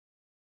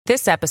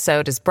This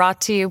episode is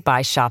brought to you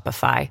by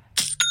Shopify.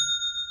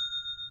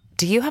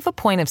 Do you have a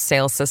point of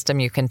sale system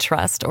you can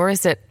trust, or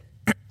is it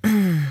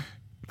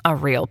a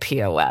real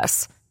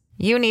POS?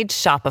 You need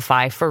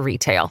Shopify for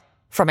retail.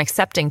 From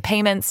accepting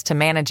payments to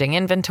managing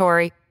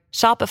inventory,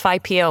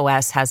 Shopify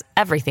POS has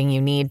everything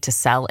you need to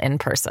sell in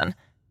person.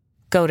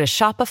 Go to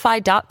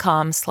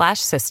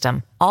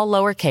shopify.com/system, all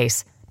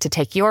lowercase, to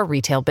take your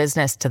retail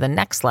business to the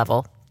next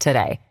level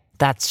today.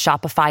 That's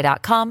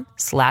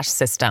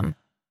shopify.com/system.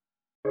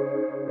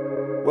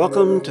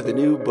 Welcome to the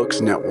New Books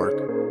Network.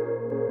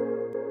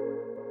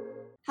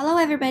 Hello,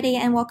 everybody,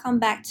 and welcome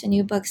back to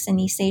New Books in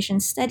East Asian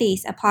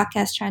Studies, a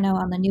podcast channel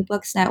on the New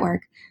Books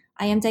Network.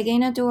 I am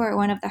Dagena Dur,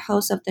 one of the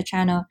hosts of the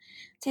channel.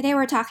 Today,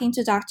 we're talking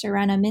to Dr.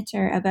 Rana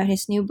Mitter about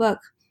his new book,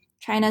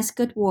 China's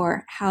Good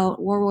War, How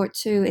World War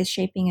II is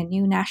Shaping a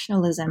New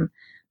Nationalism,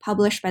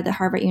 published by the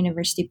Harvard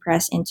University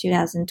Press in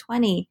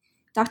 2020.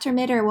 Dr.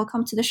 Mitter,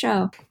 welcome to the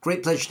show.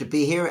 Great pleasure to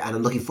be here, and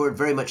I'm looking forward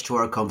very much to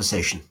our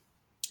conversation.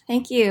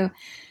 Thank you.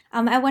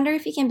 I wonder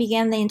if you can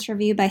begin the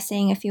interview by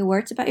saying a few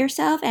words about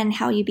yourself and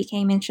how you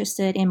became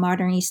interested in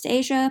modern East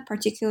Asia,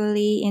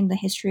 particularly in the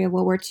history of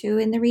World War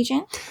II in the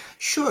region.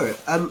 Sure.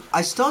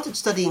 I started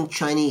studying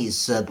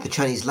Chinese, the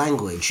Chinese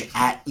language,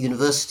 at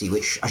university,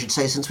 which I should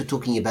say, since we're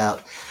talking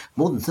about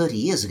more than 30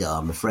 years ago,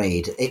 I'm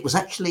afraid, it was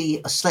actually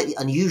a slightly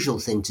unusual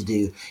thing to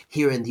do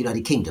here in the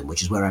United Kingdom,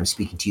 which is where I'm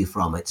speaking to you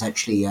from. It's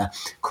actually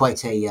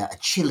quite a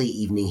chilly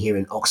evening here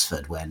in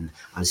Oxford when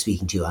I'm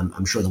speaking to you.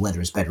 I'm sure the weather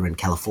is better in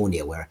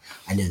California, where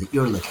I know that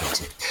you're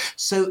located.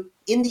 So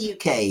in the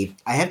UK,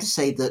 I have to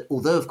say that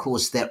although, of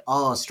course, there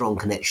are strong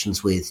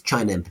connections with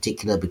China in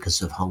particular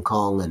because of Hong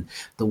Kong and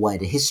the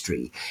wider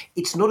history,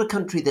 it's not a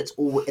country that's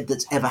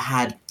ever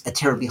had a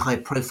terribly high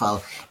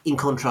profile, in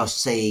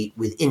contrast, say,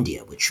 with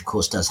India, which, of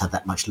course, does have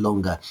that much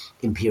longer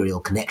imperial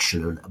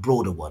connection and a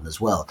broader one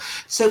as well.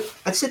 So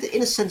I'd say that,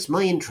 in a sense,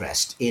 my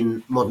interest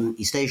in modern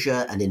East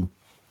Asia and in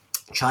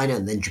China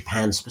and then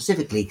Japan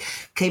specifically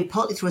came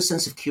partly through a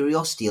sense of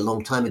curiosity a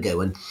long time ago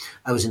when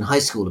I was in high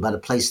school about a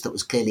place that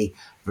was clearly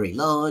very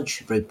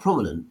large, very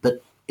prominent,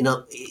 but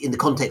in the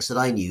context that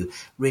I knew,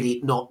 really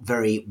not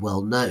very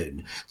well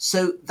known.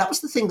 So that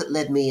was the thing that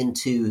led me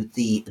into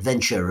the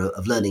adventure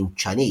of learning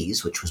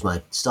Chinese, which was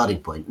my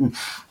starting point. And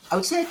I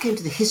would say I came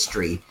to the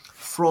history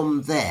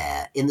from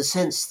there, in the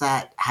sense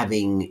that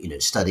having,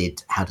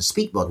 studied how to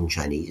speak modern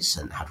Chinese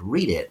and how to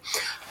read it,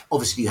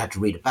 obviously you had to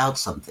read about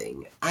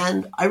something.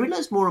 And I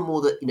realized more and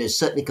more that,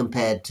 certainly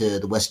compared to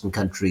the Western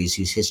countries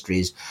whose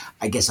histories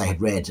I guess I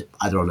had read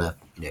either on a,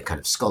 kind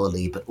of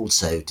scholarly, but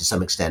also to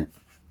some extent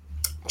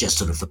just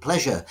sort of for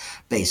pleasure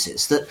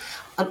basis, that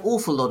an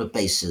awful lot of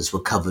bases were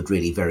covered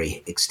really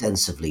very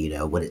extensively,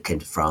 when it came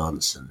to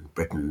France and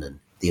Britain and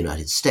the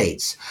United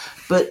States.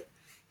 But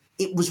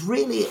it was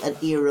really an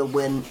era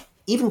when,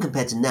 even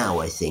compared to now,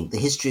 I think, the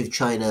history of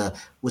China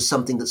was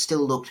something that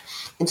still looked,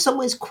 in some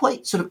ways,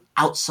 quite sort of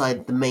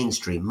outside the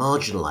mainstream,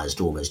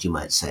 marginalized almost, you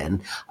might say. And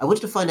I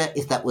wanted to find out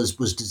if that was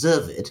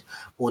deserved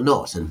or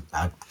not. And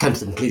I came to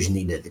the conclusion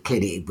that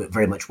clearly it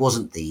very much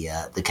wasn't the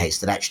case,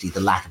 that actually the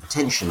lack of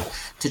attention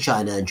to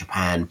China and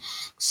Japan,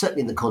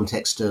 certainly in the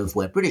context of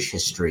where British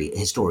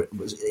historians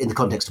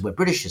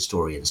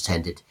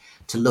tended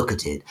to look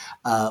at it,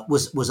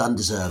 was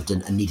undeserved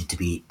and needed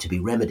to be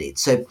remedied.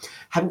 So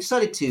having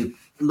decided to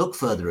look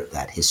further at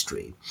that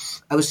history,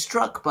 I was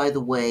struck by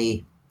the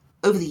way,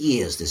 over the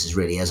years, this is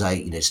really as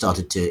I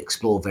started to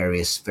explore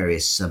various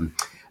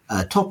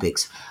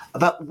topics,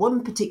 about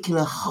one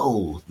particular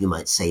hole, you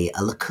might say,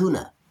 a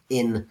lacuna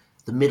in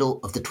the middle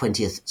of the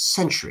 20th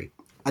century,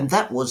 and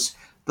that was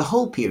the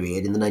whole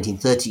period in the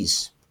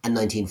 1930s and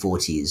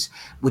 1940s,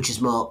 which is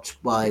marked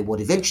by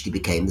what eventually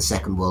became the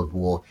Second World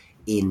War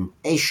in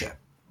Asia.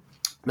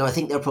 Now, I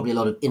think there are probably a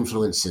lot of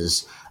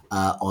influences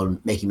on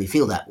making me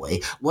feel that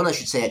way. One, I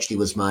should say, actually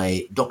was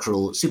my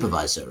doctoral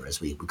supervisor, as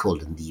we call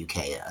it in the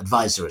UK.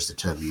 Advisor is the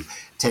term you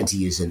tend to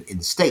use in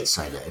the States,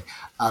 I know.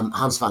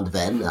 Hans van der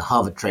Ven, a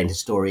Harvard-trained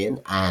historian,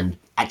 and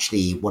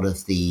actually one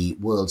of the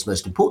world's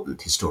most important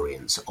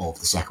historians of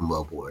the Second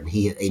World War, and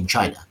he in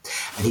China.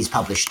 And he's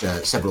published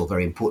several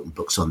very important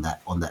books on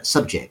that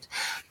subject.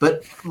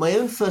 But my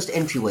own first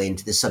entryway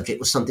into this subject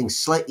was something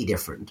slightly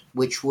different,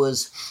 which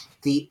was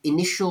the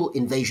initial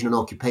invasion and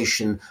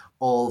occupation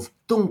of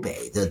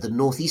Dongbei, the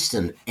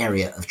northeastern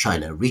area of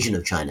China, region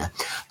of China,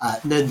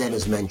 known then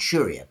as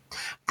Manchuria.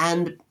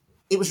 And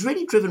it was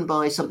really driven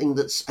by something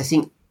that's, I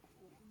think,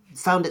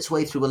 found its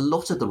way through a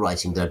lot of the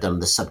writing that I've done on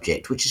the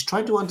subject, which is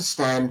trying to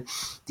understand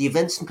the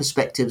events and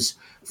perspectives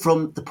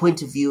from the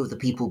point of view of the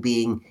people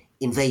being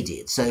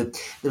invaded. So there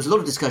was a lot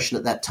of discussion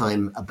at that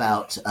time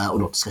about, or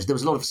not discussion, there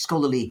was a lot of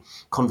scholarly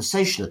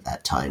conversation at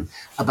that time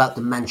about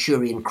the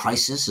Manchurian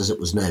crisis, as it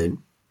was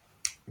known,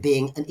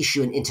 being an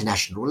issue in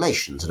international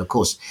relations. And of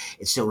course,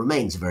 it still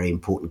remains a very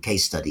important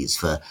case studies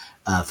for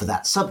for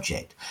that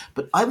subject.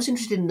 But I was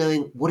interested in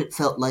knowing what it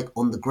felt like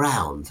on the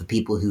ground for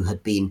people who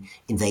had been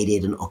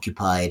invaded and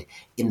occupied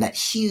in that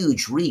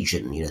huge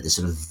region, this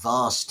sort of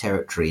vast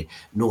territory,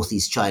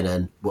 northeast China,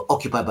 and were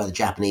occupied by the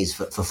Japanese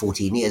for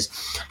 14 years.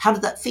 How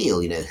did that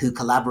feel? Who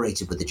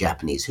collaborated with the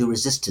Japanese? Who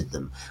resisted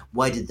them?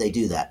 Why did they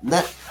do that? And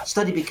that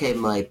study became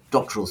my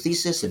doctoral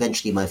thesis,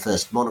 eventually my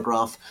first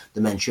monograph,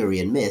 The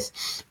Manchurian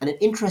Myth. And an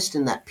interest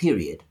in that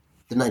period,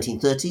 the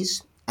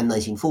 1930s, and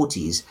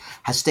 1940s,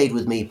 has stayed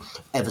with me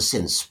ever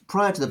since.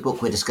 Prior to the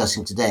book we're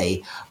discussing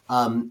today,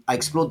 I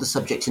explored the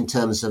subject in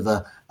terms of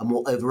a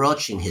more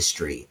overarching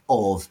history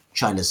of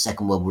China's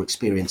Second World War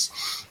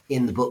experience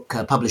in the book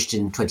published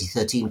in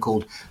 2013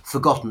 called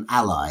Forgotten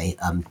Ally.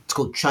 It's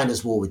called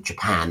China's War with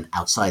Japan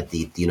outside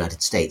the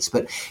United States,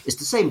 but it's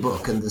the same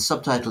book, and the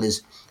subtitle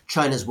is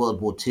China's World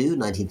War II,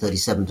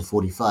 1937 to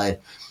 45,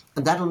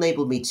 and that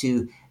enabled me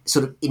to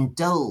sort of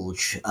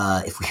indulge,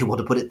 if we want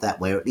to put it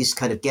that way, or at least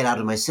kind of get out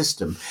of my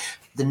system,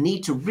 the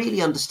need to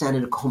really understand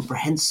in a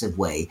comprehensive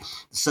way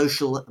the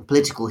social and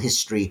political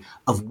history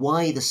of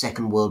why the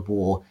Second World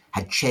War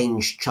had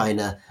changed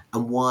China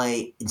and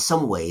why, in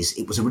some ways,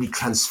 it was a really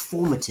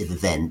transformative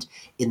event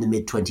in the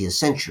mid-20th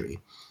century.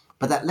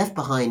 But that left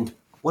behind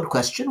one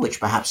question,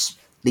 which perhaps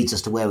leads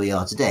us to where we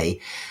are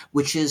today,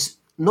 which is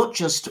not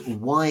just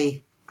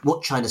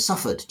what China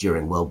suffered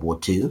during World War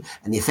II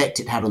and the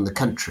effect it had on the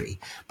country,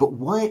 but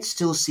why it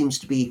still seems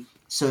to be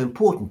so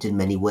important in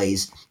many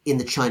ways in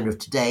the China of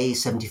today,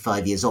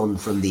 75 years on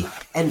from the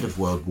end of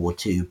World War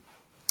II,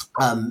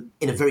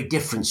 in a very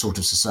different sort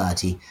of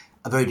society,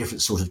 a very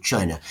different sort of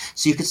China.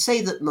 So you could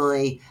say that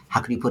my,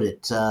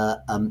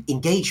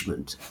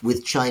 engagement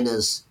with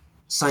China's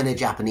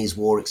Sino-Japanese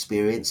War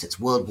experience, its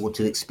World War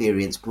II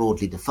experience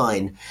broadly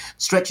defined,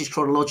 stretches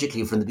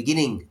chronologically from the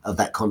beginning of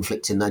that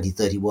conflict in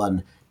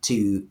 1931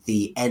 to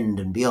the end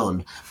and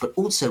beyond, but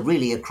also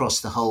really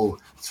across the whole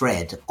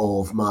thread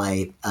of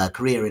my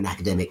career in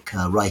academic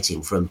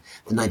writing from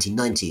the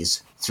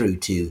 1990s through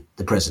to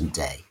the present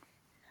day.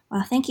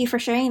 Well, thank you for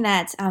sharing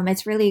that.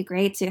 It's really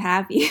great to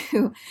have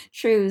you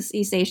choose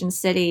East Asian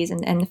studies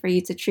and for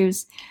you to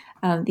choose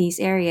these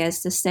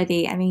areas to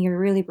study. I mean, you're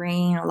really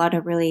bringing a lot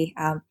of really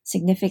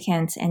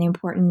significant and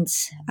important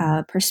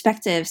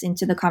perspectives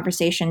into the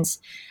conversations.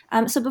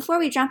 So before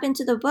we jump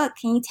into the book,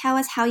 can you tell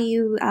us how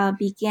you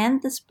began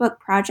this book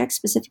project,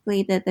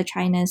 specifically the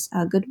China's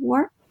Good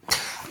War?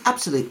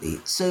 Absolutely.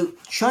 So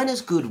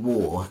China's Good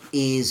War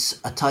is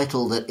a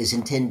title that is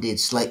intended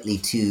slightly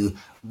to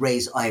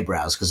raise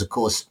eyebrows, because, of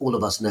course, all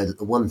of us know that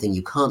the one thing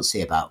you can't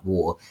say about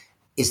war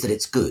is that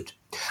it's good.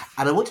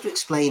 And I wanted to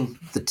explain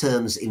the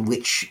terms in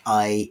which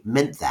I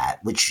meant that,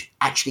 which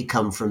actually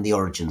come from the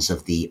origins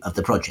of the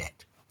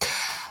project.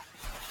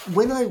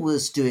 When I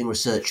was doing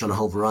research on a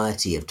whole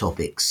variety of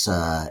topics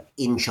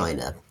in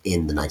China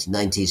in the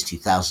 1990s,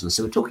 2000s,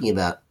 so we're talking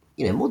about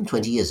more than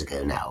 20 years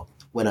ago now,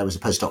 when I was a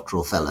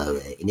postdoctoral fellow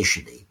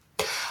initially,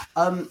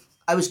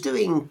 I was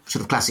doing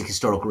sort of classic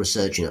historical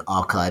research,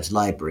 archives,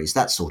 libraries,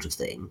 that sort of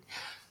thing.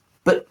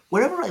 But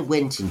wherever I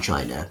went in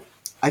China,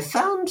 I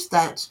found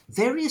that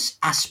various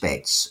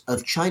aspects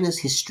of China's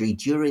history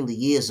during the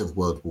years of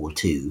World War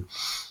II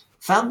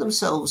found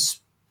themselves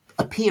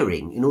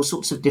appearing in all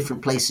sorts of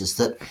different places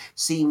that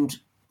seemed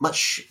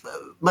much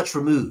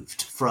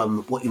removed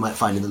from what you might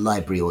find in the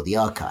library or the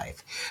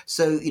archive.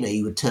 So,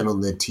 you would turn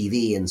on the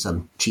TV in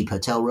some cheap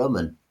hotel room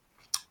and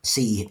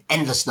see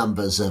endless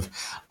numbers of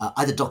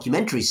either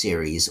documentary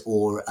series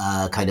or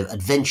kind of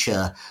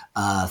adventure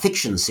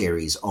fiction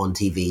series on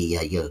TV,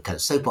 kind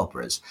of soap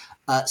operas,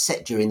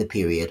 set during the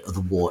period of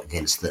the war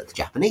against the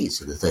Japanese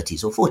in the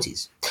 30s or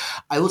 40s.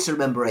 I also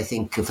remember, I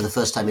think, for the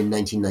first time in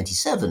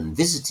 1997,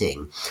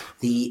 visiting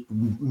the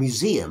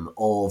Museum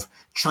of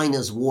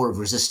China's War of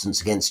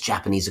Resistance against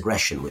Japanese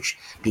Aggression, which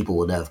people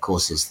will know, of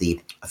course, is the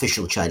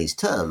official Chinese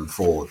term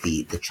for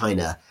the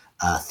China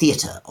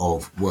theatre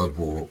of World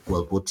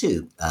War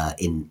II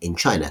in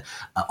China,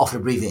 often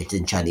abbreviated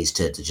in Chinese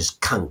to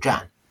just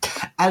Kangzhan.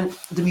 And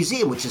the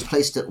museum, which is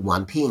placed at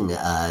Wanping,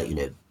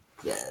 a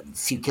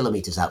few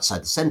kilometers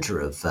outside the center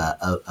of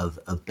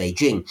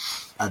Beijing,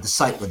 the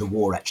site where the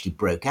war actually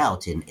broke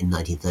out in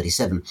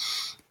 1937,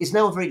 is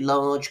now a very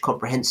large,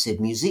 comprehensive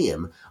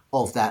museum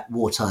of that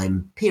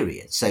wartime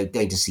period. So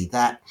going to see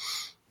that,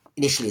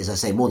 initially, as I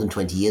say, more than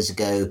 20 years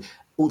ago,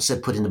 also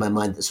put into my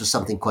mind that this was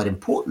something quite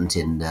important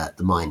in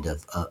the mind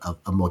of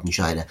modern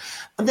China.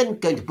 And then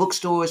going to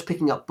bookstores,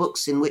 picking up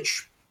books in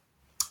which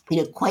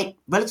quite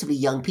relatively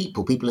young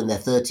people in their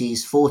 30s,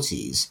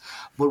 40s,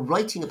 were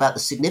writing about the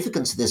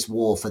significance of this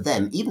war for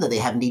them, even though they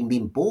hadn't even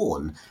been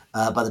born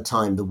by the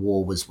time the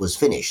war was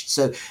finished.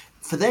 So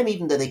for them,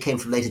 even though they came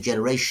from later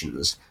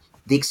generations,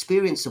 the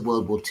experience of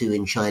World War II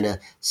in China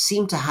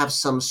seemed to have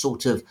some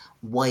sort of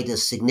wider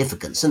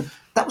significance. And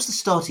that was the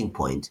starting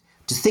point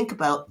to think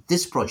about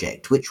this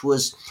project, which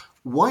was,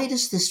 why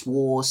does this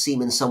war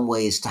seem in some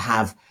ways to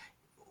have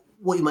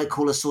what you might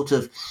call a sort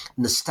of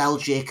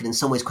nostalgic and in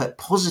some ways quite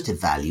positive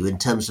value in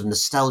terms of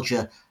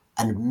nostalgia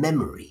and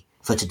memory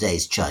for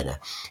today's China?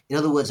 In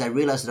other words, I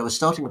realized that I was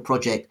starting a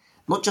project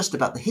not just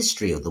about the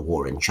history of the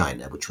war in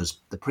China, which was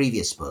the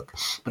previous book,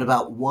 but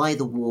about why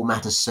the war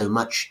matters so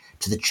much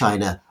to the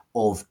China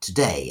of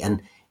today.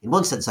 And in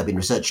one sense, I've been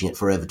researching it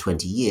for over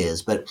 20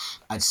 years, but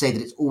I'd say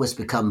that it's almost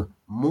become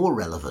more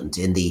relevant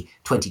in the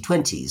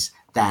 2020s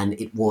than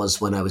it was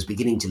when I was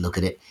beginning to look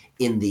at it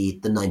in the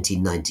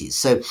 1990s.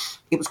 So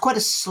it was quite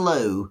a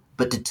slow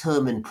but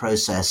determined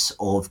process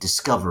of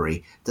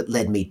discovery that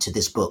led me to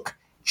this book,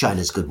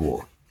 China's Good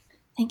War.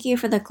 Thank you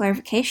for the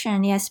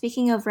clarification. Yeah,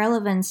 speaking of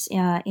relevance,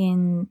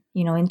 in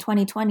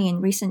 2020,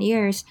 in recent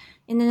years,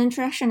 in an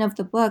introduction of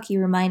the book, you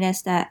remind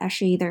us that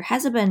actually there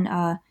hasn't been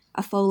a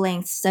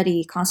full-length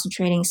study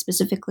concentrating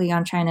specifically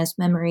on China's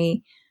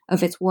memory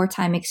of its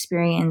wartime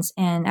experience,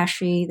 and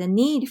actually the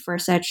need for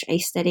such a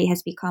study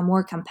has become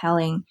more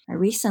compelling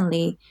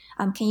recently.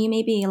 Can you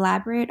maybe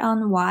elaborate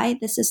on why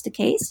this is the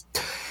case?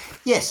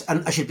 Yes,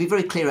 and I should be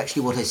very clear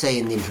actually what I say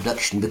in the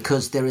introduction,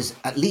 because there is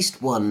at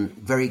least one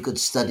very good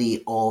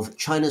study of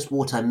China's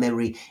wartime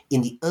memory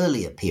in the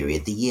earlier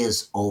period, the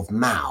years of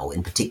Mao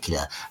in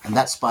particular, and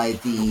that's by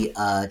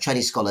the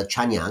Chinese scholar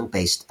Chan Yang,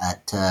 based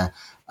at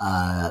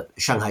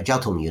Shanghai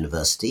Jiao Tong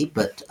University,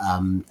 but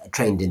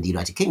trained in the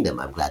United Kingdom,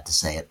 I'm glad to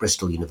say, at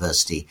Bristol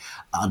University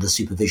under the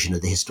supervision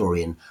of the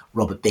historian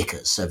Robert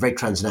Bickers, so a very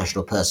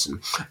transnational person.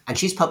 And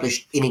she's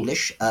published in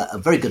English a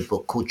very good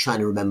book called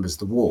China Remembers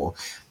the War.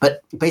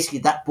 But basically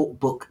that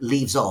book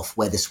leaves off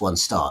where this one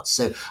starts.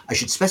 So I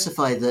should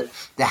specify that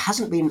there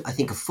hasn't been, I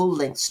think, a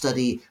full-length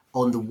study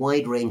on the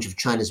wide range of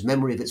China's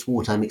memory of its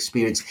wartime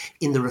experience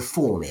in the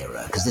reform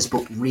era, because this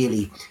book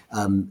really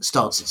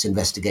starts its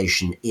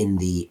investigation in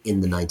the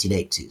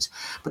 1980s.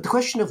 But the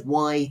question of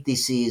why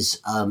this is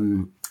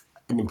an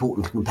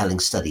important and compelling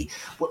study,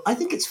 well, I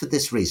think it's for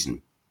this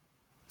reason.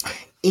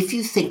 If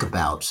you think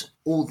about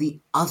all the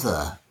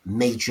other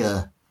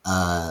major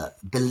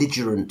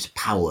belligerent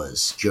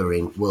powers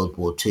during World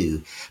War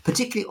II,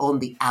 particularly on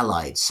the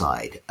Allied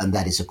side, and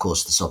that is, of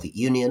course, the Soviet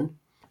Union,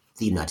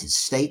 the United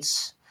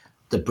States,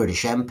 the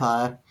British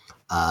Empire,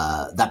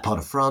 that part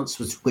of France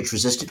which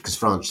resisted, because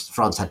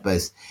France had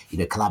both,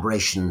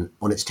 collaboration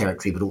on its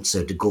territory, but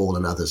also de Gaulle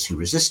and others who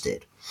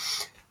resisted.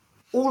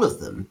 All of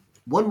them,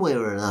 one way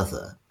or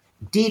another,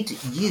 did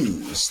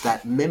use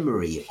that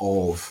memory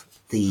of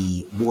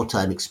the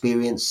wartime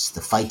experience,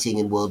 the fighting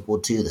in World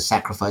War II, the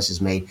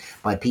sacrifices made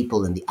by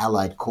people in the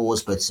Allied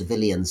cause, both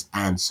civilians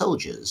and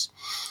soldiers,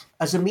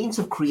 as a means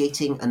of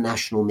creating a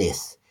national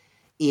myth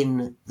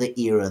in the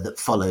era that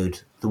followed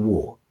the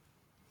war.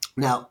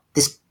 Now,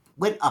 this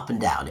went up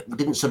and down. It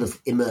didn't sort of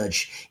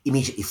emerge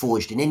immediately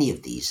forged in any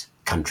of these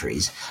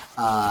countries.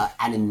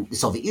 And in the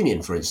Soviet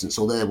Union, for instance,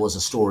 although there was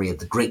a story of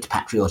the Great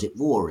Patriotic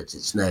War, as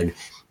it's known,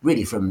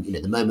 really from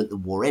the moment the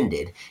war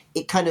ended,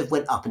 it kind of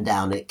went up and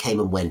down, and it came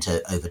and went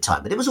over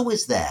time. But it was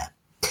always there.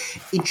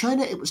 In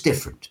China, it was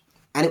different.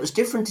 And it was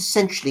different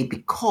essentially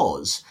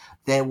because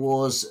there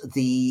was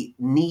the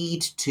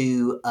need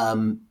to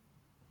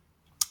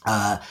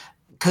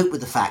cope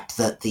with the fact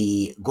that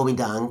the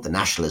Kuomintang, the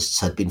nationalists,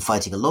 had been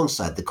fighting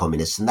alongside the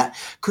communists, and that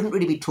couldn't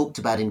really be talked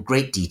about in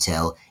great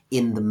detail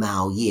in the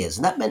Mao years.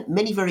 And that meant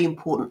many very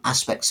important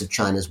aspects of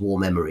China's war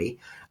memory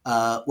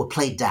were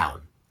played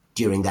down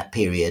during that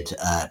period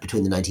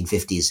between the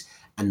 1950s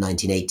and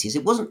 1980s.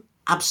 It wasn't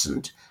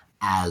absent,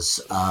 as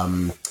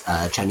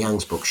Chan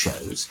Yang's book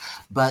shows,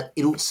 but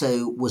it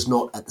also was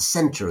not at the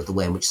center of the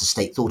way in which the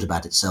state thought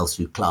about itself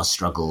through class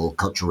struggle,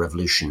 cultural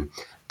revolution,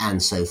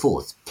 and so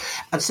forth.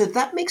 And so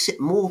that makes it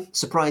more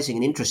surprising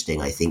and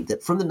interesting, I think,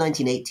 that from the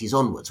 1980s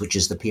onwards, which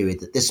is the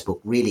period that this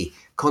book really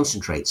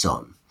concentrates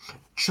on,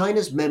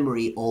 China's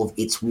memory of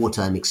its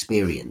wartime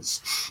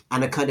experience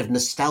and a kind of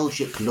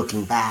nostalgic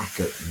looking back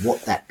at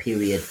what that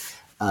period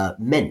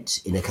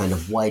meant in a kind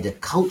of wider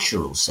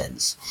cultural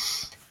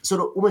sense sort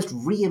of almost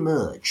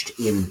re-emerged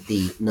in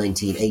the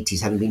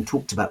 1980s, having been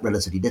talked about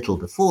relatively little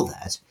before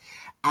that,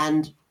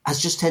 and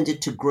has just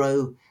tended to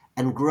grow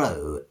and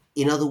grow.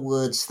 In other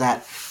words,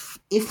 that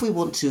if we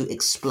want to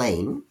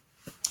explain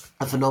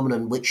a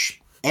phenomenon which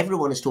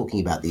everyone is talking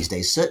about these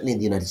days, certainly in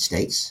the United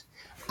States,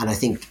 and I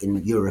think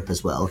in Europe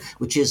as well,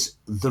 which is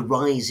the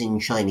rise in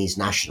Chinese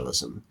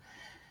nationalism,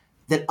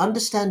 then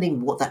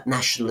understanding what that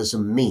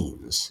nationalism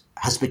means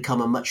has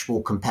become a much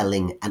more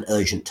compelling and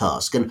urgent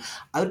task. And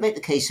I would make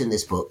the case in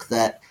this book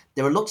that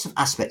there are lots of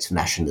aspects of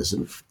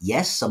nationalism.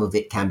 Yes, some of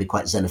it can be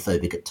quite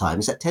xenophobic at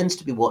times. That tends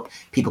to be what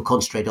people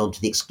concentrate on to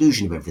the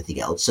exclusion of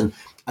everything else. And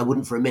I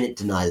wouldn't for a minute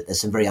deny that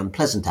there's some very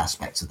unpleasant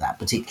aspects of that,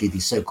 particularly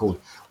the so-called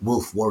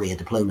wolf warrior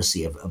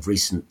diplomacy of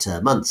recent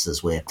months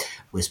as we're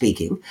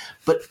speaking.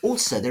 But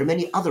also there are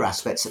many other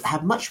aspects that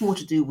have much more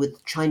to do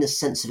with China's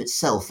sense of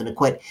itself in a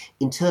quite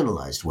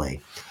internalized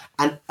way.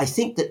 And I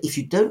think that if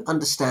you don't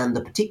understand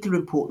the particular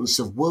importance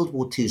of World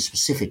War II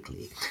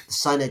specifically, the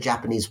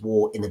Sino-Japanese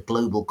War in a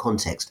global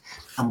context,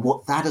 and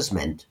what that has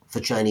meant for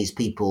Chinese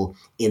people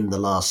in the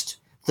last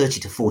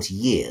 30 to 40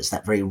 years,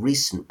 that very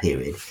recent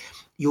period,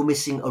 you're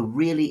missing a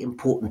really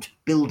important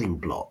building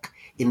block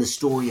in the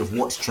story of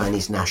what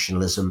Chinese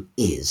nationalism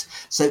is.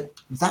 So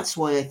that's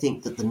why I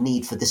think that the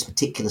need for this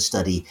particular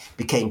study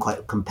became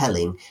quite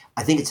compelling.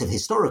 I think it's of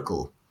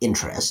historical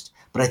interest,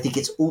 but I think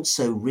it's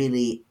also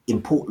really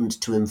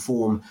important to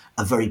inform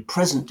a very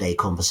present-day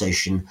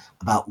conversation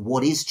about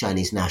what is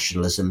Chinese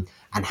nationalism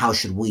and how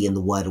should we in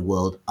the wider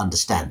world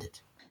understand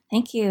it.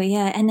 Thank you.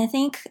 Yeah, and I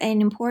think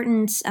an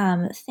important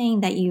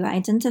thing that you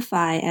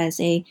identify as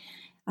a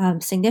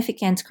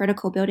significant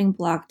critical building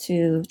block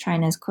to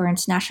China's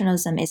current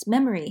nationalism is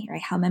memory,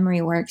 right? How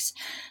memory works.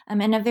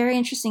 And a very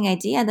interesting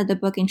idea that the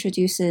book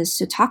introduces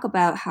to talk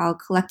about how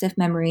collective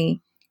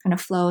memory kind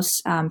of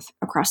flows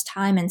across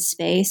time and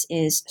space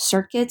is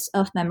circuits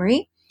of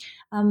memory.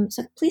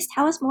 So please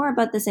tell us more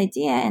about this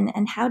idea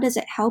and how does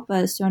it help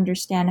us to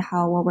understand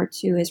how World War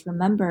II is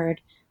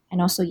remembered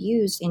and also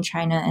used in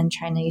China and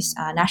Chinese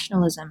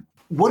nationalism?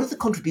 One of the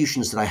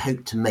contributions that I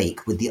hope to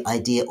make with the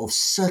idea of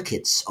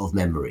circuits of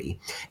memory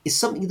is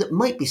something that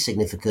might be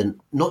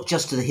significant, not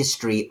just to the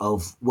history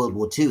of World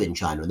War II in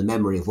China and the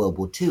memory of World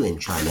War II in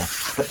China,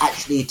 but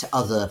actually to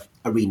other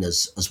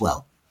arenas as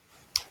well.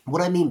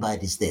 What I mean by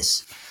it is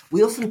this.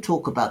 We often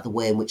talk about the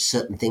way in which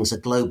certain things are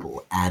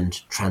global and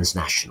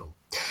transnational.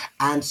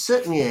 And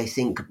certainly I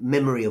think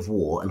memory of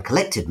war and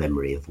collective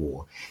memory of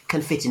war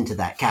can fit into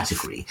that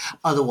category.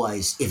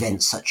 Otherwise,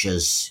 events such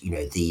as,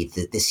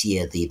 this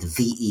year, the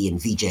VE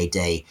and VJ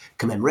Day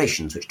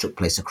commemorations, which took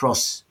place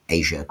across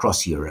Asia,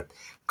 across Europe,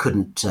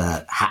 couldn't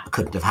have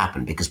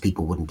happened because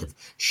people wouldn't have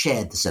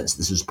shared the sense that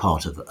this was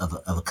part of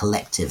a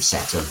collective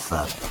set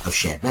of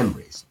shared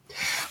memories.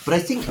 But I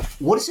think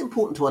what is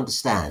important to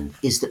understand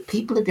is that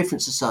people in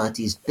different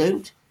societies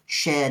don't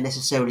share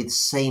necessarily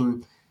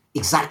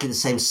exactly the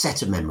same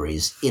set of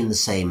memories in the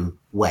same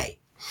way.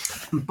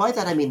 And by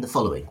that I mean the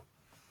following.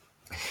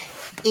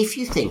 If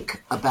you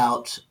think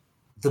about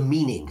the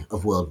meaning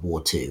of World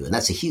War II, and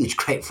that's a huge,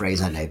 great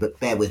phrase, I know, but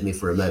bear with me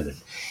for a moment,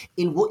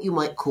 in what you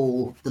might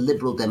call the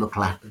liberal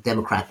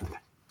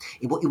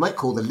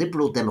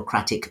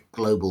democratic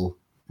global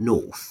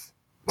North,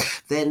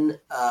 then,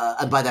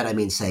 and by that I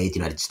mean, say, the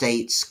United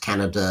States,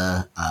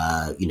 Canada,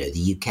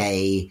 the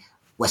UK,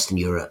 Western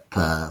Europe,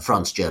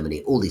 France,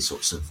 Germany, all these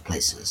sorts of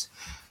places.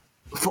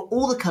 For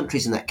all the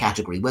countries in that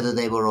category, whether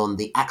they were on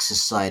the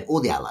Axis side or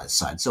the Allied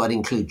side, so I'd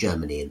include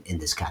Germany in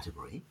this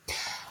category,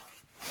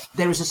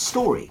 there is a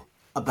story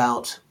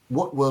about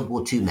what World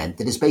War II meant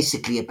that is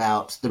basically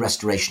about the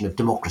restoration of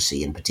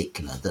democracy in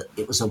particular, that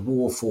it was a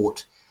war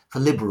fought for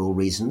liberal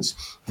reasons,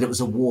 that it was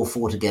a war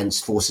fought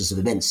against forces of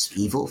immense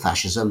evil,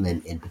 fascism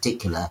in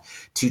particular,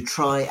 to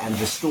try and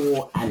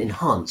restore and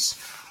enhance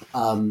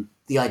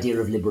the idea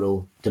of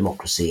liberal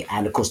democracy.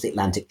 And of course, the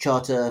Atlantic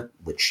Charter,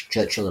 which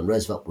Churchill and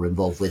Roosevelt were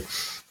involved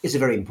with, is a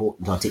very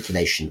important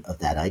articulation of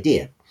that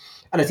idea.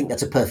 And I think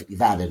that's a perfectly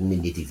valid and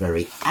indeed a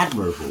very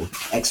admirable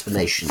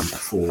explanation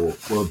for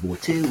World War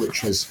II,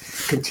 which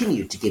has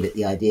continued to give it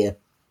the idea,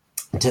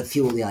 to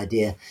fuel the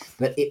idea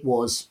that it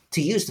was,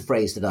 to use the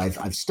phrase that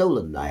I've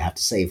stolen, I have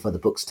to say, for the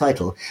book's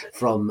title,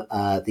 from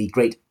the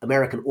great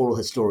American oral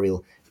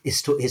historian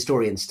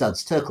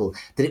Studs Terkel,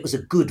 that it was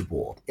a good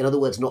war. In other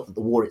words, not that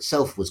the war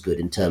itself was good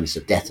in terms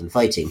of death and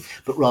fighting,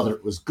 but rather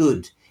it was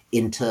good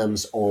in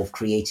terms of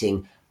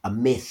creating a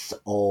myth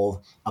of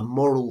a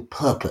moral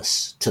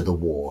purpose to the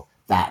war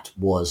that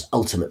was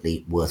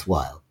ultimately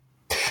worthwhile.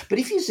 But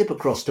if you zip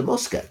across to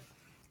Moscow,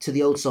 to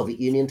the old Soviet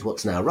Union, to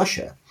what's now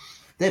Russia,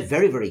 they're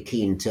very, very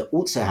keen to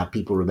also have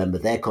people remember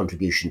their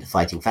contribution to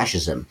fighting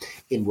fascism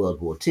in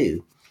World War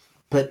II.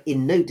 But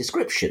in no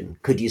description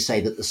could you say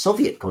that the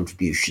Soviet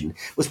contribution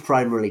was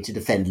primarily to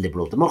defend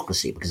liberal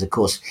democracy, because, of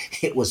course,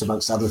 it was,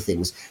 amongst other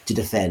things, to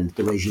defend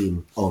the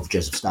regime of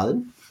Joseph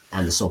Stalin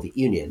and the Soviet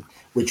Union,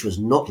 which was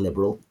not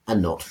liberal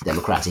and not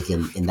democratic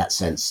in that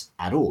sense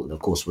at all, and, of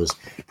course, was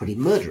pretty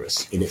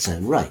murderous in its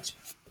own right.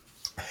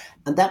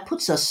 And that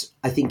puts us,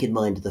 I think, in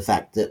mind of the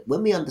fact that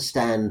when we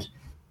understand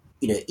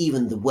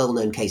even the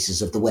well-known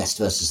cases of the West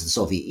versus the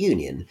Soviet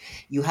Union,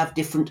 you have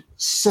different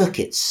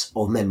circuits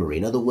of memory.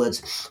 In other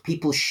words,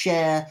 people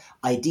share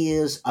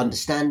ideas,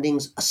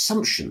 understandings,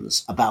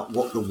 assumptions about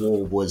what the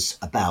war was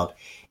about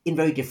in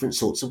very different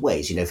sorts of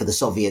ways. For the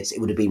Soviets, it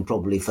would have been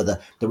probably for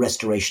the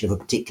restoration of a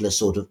particular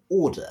sort of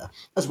order,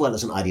 as well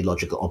as an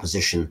ideological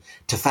opposition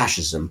to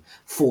fascism.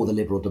 For the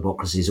liberal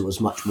democracies, it was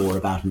much more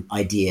about an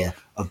idea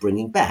of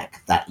bringing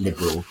back that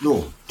liberal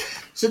norm.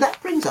 So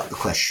that brings up the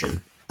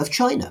question of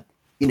China.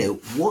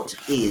 What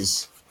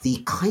is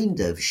the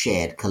kind of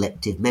shared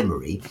collective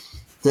memory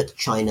that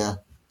China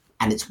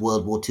and its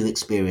World War II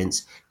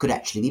experience could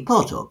actually be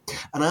part of?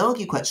 And I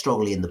argue quite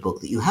strongly in the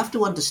book that you have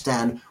to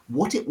understand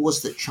what it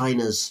was that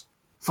China's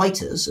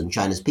fighters and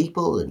China's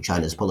people and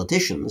China's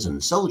politicians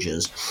and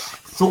soldiers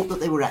thought that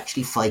they were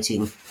actually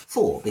fighting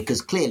for.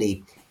 Because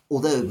clearly,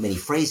 although many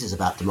phrases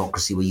about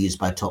democracy were used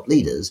by top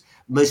leaders,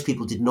 most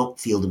people did not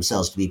feel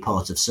themselves to be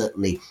part of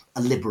certainly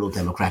a liberal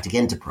democratic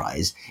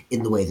enterprise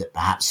in the way that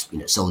perhaps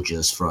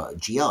soldiers for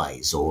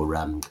GIs or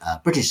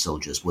British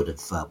soldiers would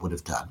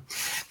have done.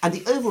 And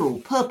the overall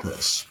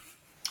purpose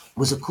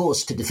was, of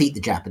course, to defeat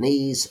the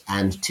Japanese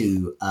and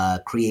to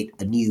create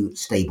a new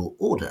stable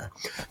order.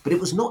 But it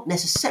was not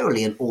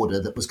necessarily an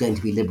order that was going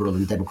to be liberal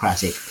and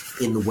democratic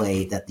in the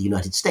way that the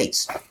United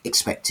States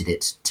expected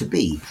it to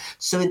be.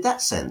 So in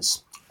that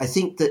sense, I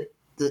think that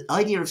the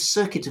idea of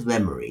circuit of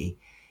memory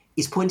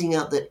is pointing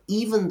out that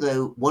even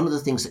though one of the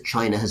things that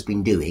China has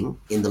been doing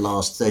in the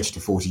last 30 to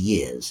 40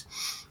 years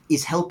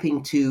is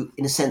helping to,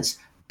 in a sense,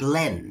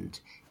 blend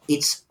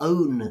its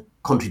own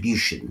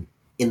contribution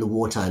in the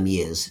wartime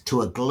years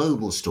to a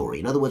global story.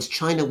 In other words,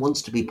 China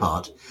wants to be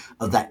part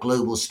of that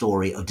global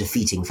story of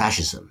defeating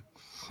fascism.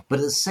 But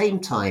at the same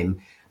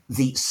time,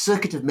 the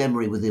circuit of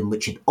memory within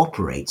which it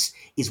operates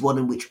is one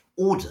in which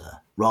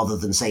order, rather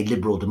than, say,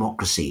 liberal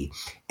democracy,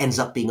 ends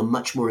up being a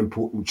much more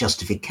important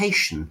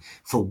justification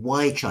for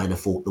why China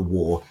fought the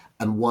war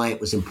and why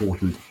it was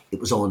important it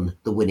was on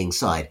the winning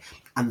side.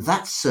 And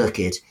that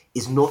circuit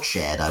is not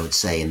shared, I would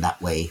say, in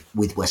that way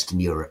with Western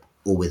Europe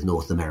or with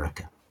North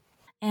America.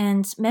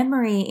 And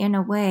memory, in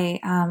a way,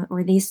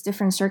 or these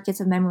different circuits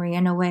of memory,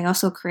 in a way,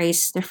 also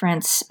creates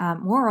different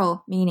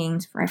moral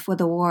meanings for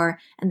the war.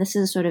 And this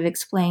is sort of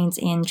explained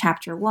in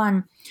Chapter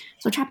 1.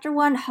 So Chapter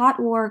 1, Hot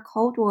War,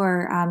 Cold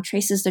War,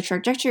 traces the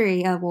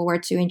trajectory of World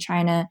War II in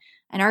China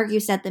and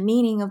argues that the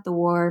meaning of the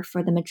war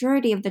for the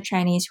majority of the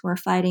Chinese who were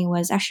fighting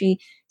was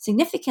actually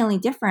significantly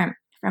different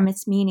from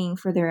its meaning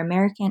for their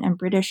American and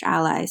British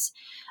allies.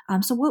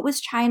 So what was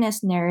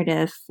China's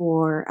narrative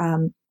for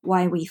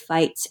why we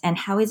fight, and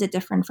how is it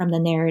different from the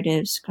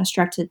narratives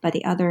constructed by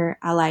the other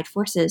allied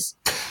forces?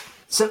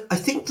 So I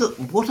think that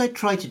what I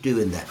try to do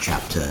in that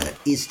chapter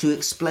is to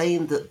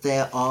explain that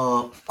there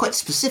are quite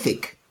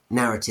specific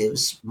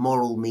narratives,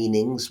 moral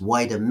meanings,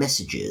 wider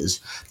messages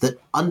that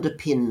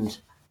underpinned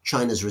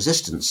China's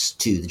resistance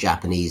to the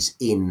Japanese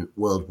in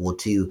World War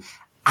II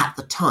at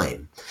the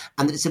time,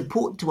 and that it's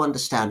important to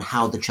understand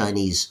how the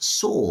Chinese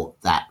saw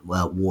that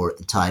war at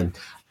the time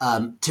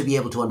to be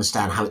able to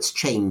understand how it's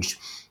changed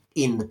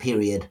in the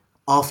period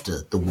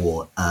after the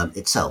war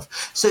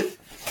itself. So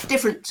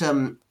different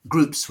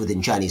groups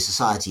within Chinese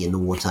society in the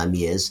wartime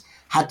years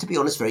had, to be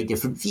honest, very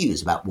different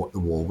views about what the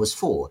war was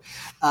for.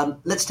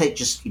 Let's take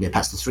just,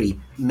 perhaps the three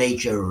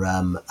major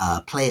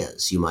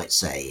players, you might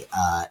say,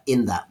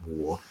 in that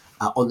war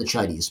on the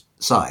Chinese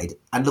side,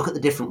 and look at the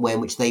different way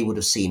in which they would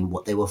have seen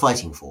what they were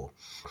fighting for.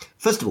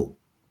 First of all,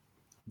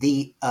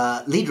 the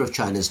leader of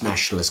China's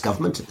nationalist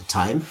government at the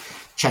time,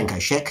 Chiang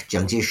Kai-shek,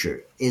 Jiang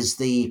Jieshi, is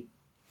the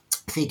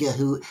figure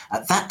who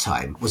at that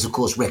time was, of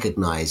course,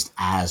 recognized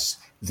as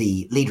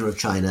the leader of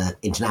China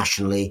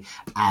internationally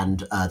and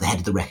the head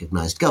of the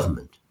recognized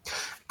government.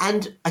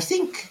 And I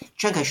think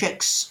Chiang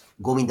Kai-shek's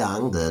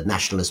Kuomintang, the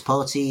Nationalist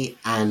Party,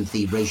 and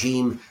the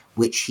regime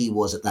which he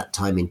was at that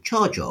time in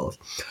charge of,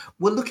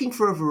 were looking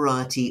for a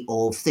variety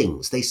of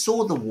things. They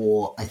saw the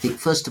war, I think,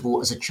 first of all,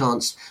 as a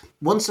chance,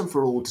 once and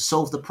for all, to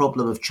solve the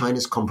problem of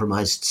China's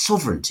compromised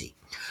sovereignty.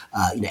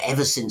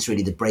 Ever since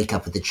really the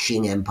breakup of the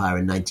Qing Empire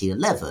in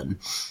 1911,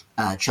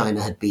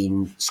 China had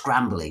been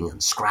scrambling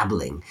and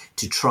scrabbling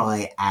to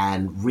try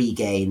and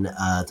regain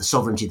the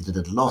sovereignty that it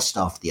had lost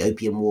after the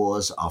Opium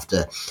Wars,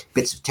 after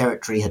bits of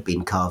territory had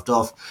been carved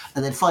off.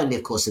 And then finally,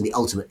 of course, in the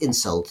ultimate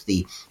insult,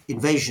 the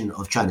invasion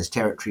of China's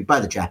territory by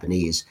the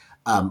Japanese,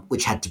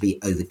 which had to be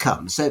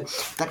overcome. So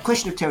that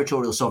question of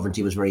territorial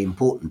sovereignty was very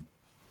important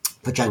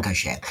for Chiang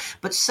Kai-shek.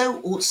 But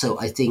so also,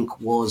 I think,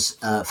 was,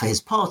 for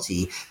his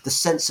party, the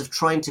sense of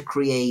trying to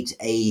create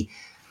a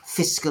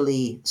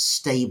fiscally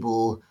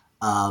stable,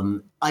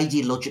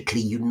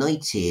 ideologically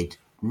united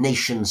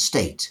nation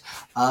state.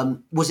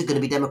 Was it going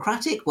to be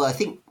democratic? Well, I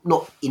think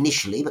not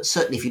initially, but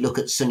certainly if you look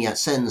at Sun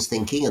Yat-sen's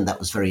thinking, and that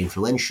was very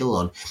influential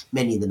on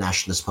many in the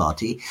Nationalist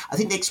Party, I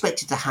think they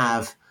expected to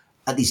have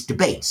at least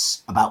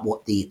debates about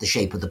what the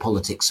shape of the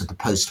politics of the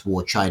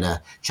post-war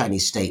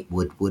Chinese state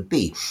would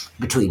be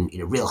between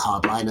real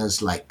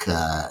hardliners like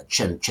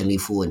Chen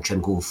Lifu and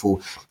Chen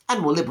Guofu and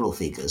more liberal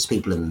figures,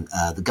 people in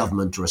the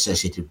government or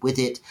associated with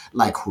it,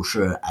 like Hu Shi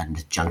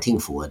and Jiang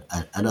Tingfu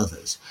and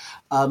others.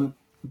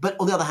 But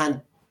on the other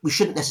hand, we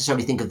shouldn't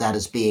necessarily think of that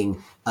as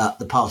being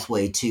the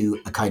pathway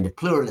to a kind of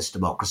pluralist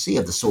democracy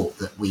of the sort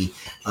that we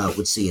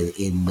would see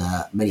in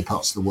many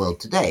parts of the world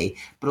today.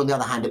 But on the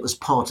other hand, it was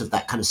part of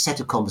that kind of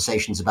set of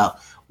conversations about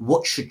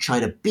what should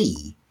China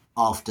be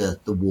after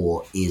the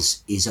war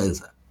is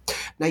over.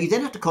 Now, you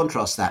then have to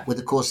contrast that with,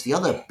 of course, the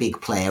other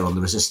big player on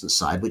the resistance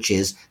side, which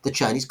is the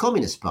Chinese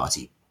Communist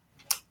Party.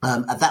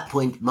 At that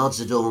point, Mao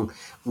Zedong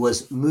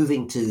was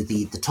moving to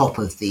the top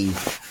of the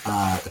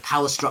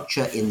power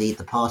structure in the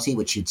party,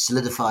 which he'd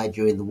solidified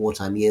during the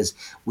wartime years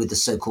with the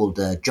so-called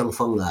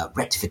Zhengfeng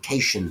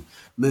rectification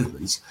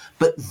movements.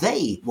 But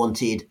they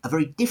wanted a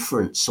very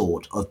different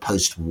sort of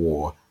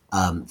post-war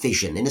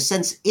vision. In a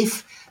sense,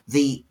 if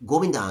the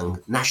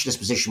Kuomintang nationalist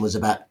position was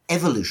about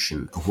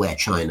evolution of where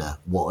China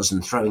was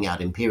and throwing out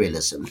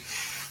imperialism,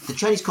 the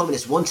Chinese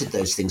communists wanted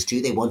those things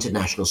too. They wanted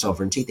national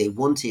sovereignty. They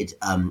wanted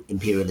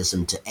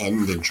imperialism to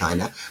end in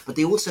China, but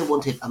they also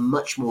wanted a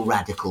much more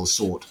radical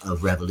sort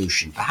of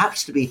revolution,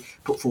 perhaps to be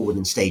put forward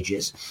in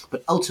stages,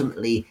 but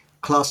ultimately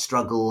class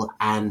struggle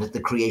and the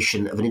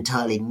creation of an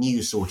entirely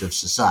new sort of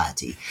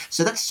society.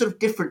 So that's sort of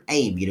different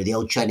aim, the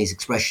old Chinese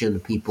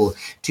expression,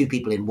 two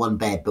people in one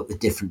bed, but with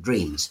different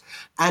dreams.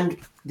 And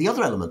the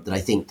other element that I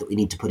think that we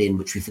need to put in,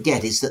 which we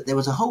forget, is that there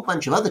was a whole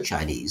bunch of other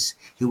Chinese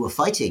who were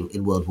fighting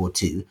in World War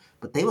II,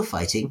 but they were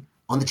fighting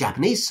on the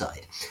Japanese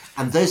side.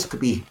 And those could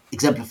be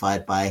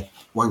exemplified by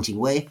Wang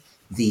Jingwei,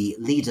 the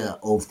leader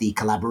of the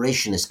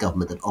collaborationist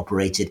government that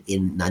operated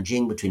in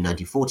Nanjing between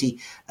 1940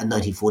 and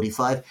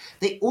 1945.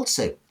 They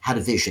also had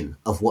a vision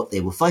of what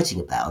they were fighting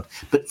about,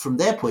 but from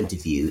their point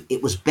of view,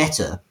 it was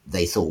better,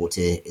 they thought,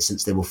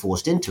 since they were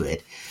forced into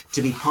it,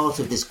 to be part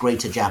of this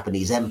greater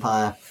Japanese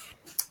empire,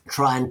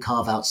 try and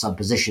carve out some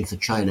position for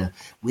China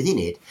within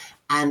it,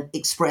 and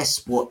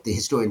express what the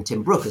historian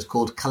Tim Brooke has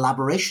called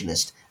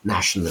collaborationist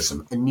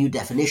nationalism, a new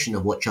definition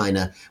of what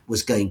China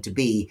was going to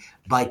be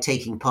by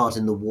taking part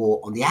in the war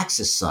on the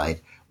Axis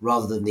side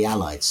rather than the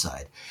Allied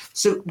side.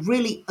 So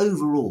really,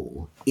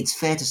 overall, it's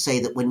fair to say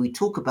that when we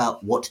talk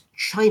about what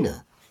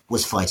China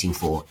was fighting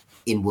for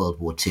in World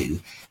War II,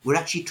 we're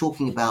actually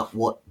talking about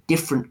what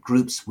different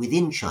groups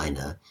within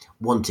China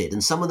wanted.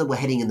 And some of them were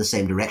heading in the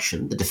same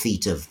direction, the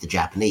defeat of the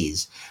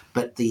Japanese,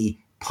 but the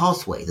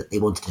pathway that they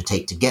wanted to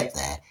take to get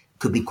there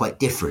could be quite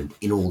different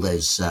in all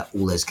those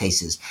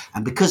cases.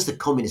 And because the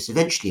communists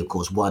eventually, of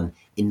course, won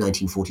in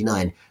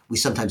 1949, we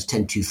sometimes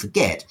tend to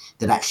forget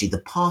that actually the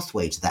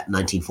pathway to that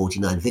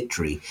 1949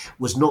 victory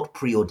was not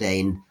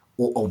preordained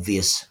or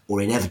obvious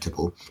or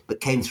inevitable, but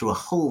came through a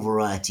whole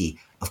variety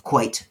of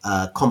quite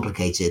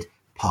complicated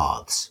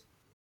paths.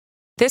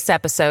 This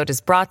episode is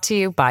brought to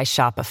you by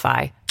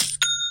Shopify.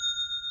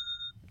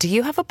 Do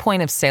you have a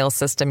point of sale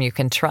system you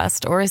can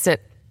trust, or is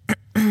it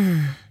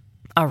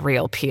a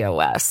real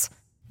POS?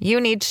 You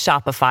need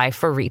Shopify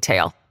for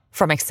retail.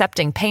 From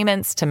accepting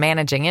payments to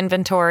managing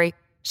inventory,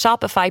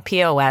 Shopify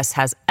POS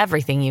has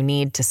everything you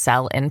need to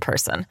sell in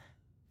person.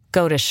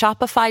 Go to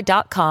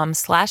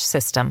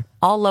shopify.com/system,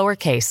 all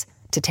lowercase,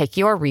 to take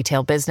your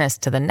retail business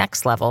to the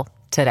next level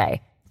today.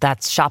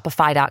 That's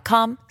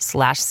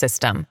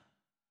shopify.com/system.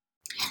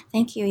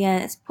 Thank you. Yeah,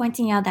 it's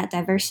pointing out that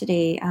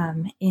diversity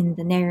in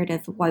the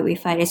narrative of why we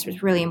fight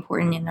is really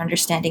important in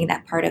understanding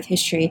that part of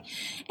history.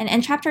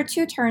 And chapter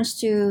 2 turns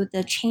to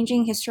the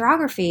changing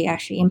historiography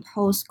actually in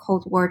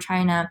post-Cold War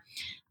China.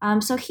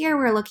 So here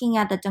we're looking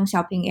at the Deng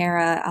Xiaoping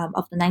era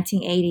of the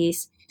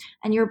 1980s.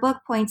 And your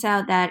book points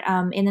out that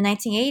in the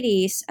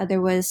 1980s,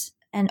 there was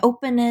an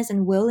openness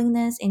and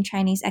willingness in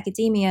Chinese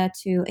academia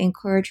to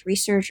encourage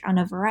research on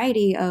a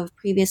variety of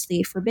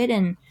previously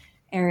forbidden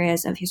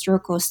areas of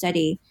historical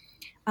study.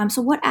 So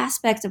what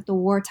aspects of the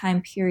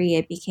wartime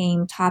period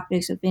became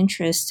topics of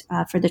interest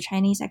for the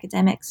Chinese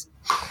academics?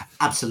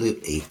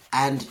 Absolutely.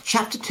 And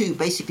chapter 2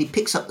 basically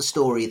picks up the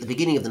story at the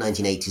beginning of the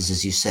 1980s,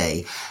 as you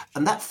say,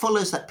 and that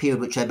follows that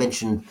period which I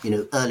mentioned,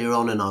 earlier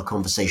on in our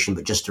conversation,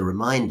 but just a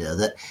reminder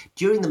that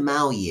during the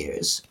Mao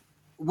years,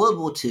 World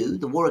War II,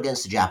 the war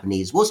against the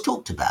Japanese, was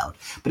talked about,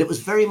 but it was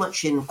very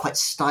much in quite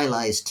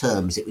stylized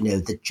terms.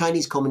 The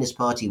Chinese Communist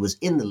Party was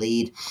in the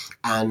lead,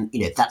 and,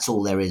 that's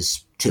all there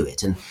is to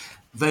it. And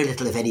very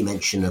little, if any,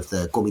 mention of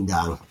the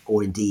Kuomintang,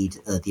 or indeed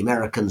the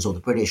Americans or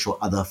the British or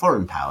other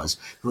foreign powers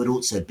who had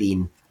also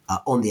been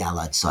on the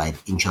Allied side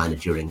in China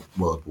during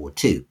World War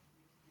II.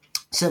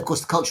 So, of course,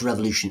 the Cultural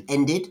Revolution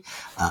ended.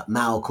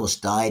 Mao, of course,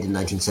 died in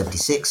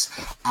 1976,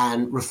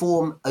 and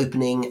reform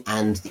opening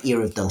and the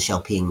era of Deng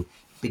Xiaoping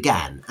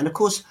began. And, of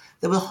course,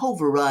 there were a whole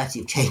variety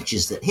of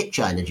changes that hit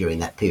China during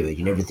that period,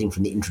 everything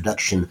from the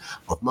introduction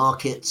of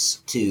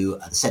markets to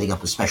the setting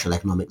up of special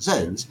economic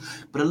zones.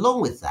 But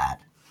along with that,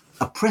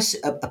 a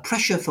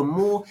pressure for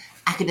more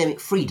academic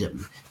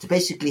freedom to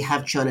basically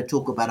have China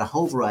talk about a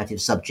whole variety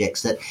of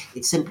subjects that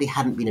it simply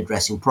hadn't been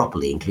addressing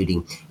properly,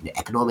 including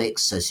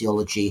economics,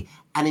 sociology,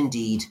 and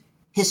indeed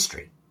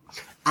history.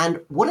 And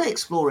what I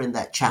explore in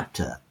that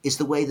chapter is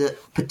the way that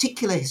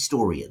particular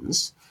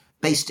historians,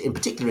 based in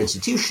particular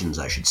institutions,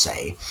 I should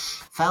say,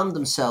 found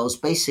themselves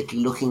basically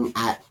looking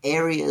at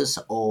areas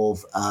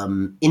of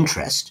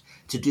interest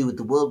to do with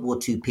the World War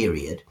II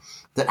period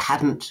that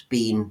hadn't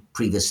been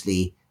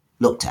previously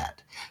looked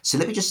at. So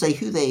let me just say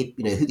who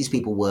these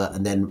people were,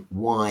 and then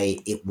why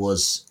it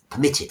was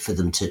permitted for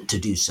them to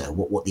do so,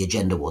 what the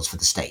agenda was for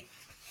the state.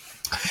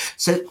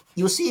 So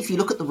you'll see, if you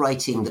look at the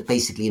writing that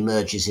basically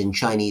emerges in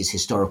Chinese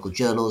historical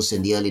journals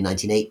in the early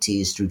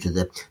 1980s through to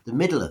the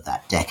middle of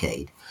that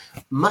decade,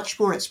 much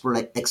more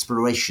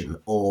exploration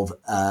of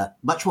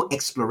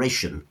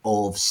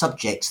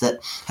subjects that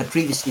had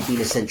previously been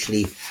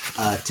essentially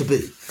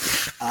taboo,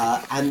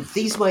 and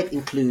these might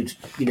include,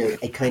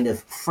 a kind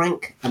of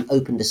frank and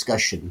open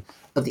discussion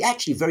of the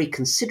actually very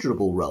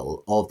considerable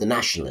role of the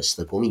nationalists,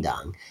 the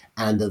Kuomintang,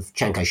 and of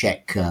Chiang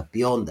Kai-shek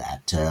beyond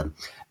that,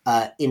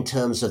 in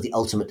terms of the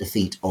ultimate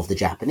defeat of the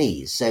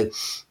Japanese. So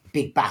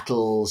big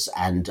battles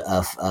and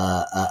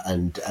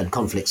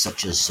conflicts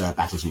such as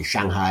battles in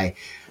Shanghai,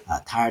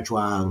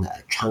 Taizhuang,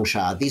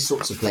 Changsha, these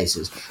sorts of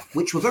places,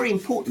 which were very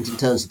important in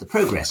terms of the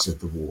progress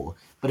of the war,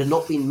 but had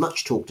not been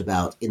much talked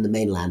about in the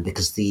mainland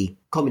because the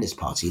Communist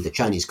Party, the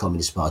Chinese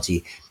Communist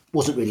Party,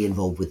 wasn't really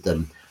involved with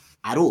them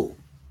at all.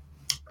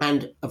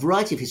 And a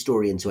variety of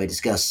historians who I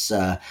discuss,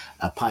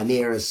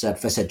 pioneers,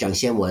 Professor Zhang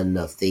Xianwen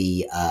of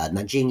the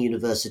Nanjing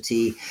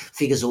University,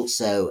 figures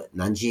also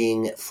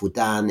Nanjing,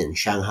 Fudan, and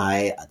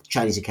Shanghai, the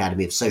Chinese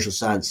Academy of Social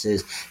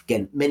Sciences.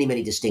 Again, many,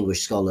 many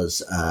distinguished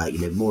scholars,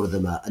 more of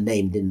them are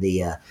named in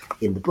the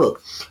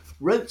book,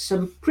 wrote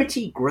some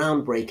pretty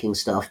groundbreaking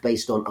stuff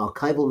based on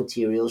archival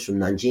materials from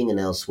Nanjing and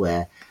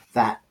elsewhere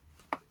that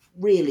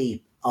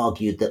really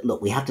argued that,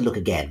 look, we have to look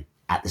again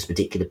at this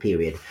particular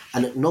period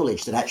and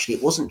acknowledge that actually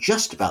it wasn't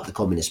just about the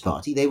Communist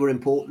Party. They were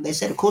important. They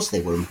said, of course,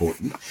 they were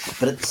important.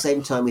 But at the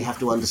same time, we have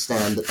to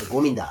understand that the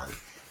Kuomintang,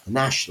 the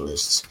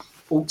nationalists,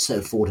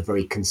 also fought a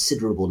very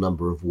considerable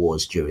number of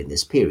wars during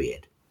this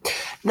period.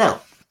 Now,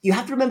 you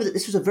have to remember that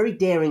this was a very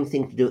daring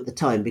thing to do at the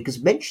time,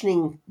 because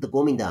mentioning the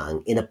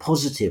Kuomintang in a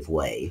positive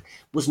way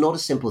was not a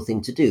simple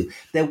thing to do.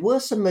 There were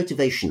some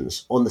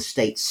motivations on the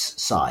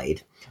state's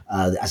side,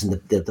 as in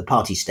the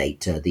party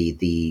state,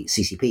 the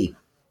CCP,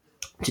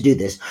 to do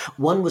this.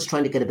 One was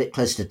trying to get a bit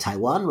closer to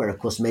Taiwan, where, of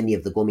course, many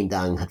of the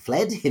Kuomintang had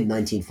fled in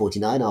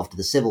 1949 after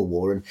the Civil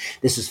War, and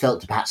this was felt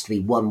to perhaps to be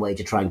one way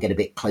to try and get a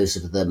bit closer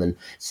to them and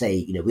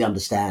say, we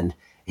understand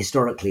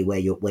historically where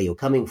you're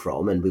coming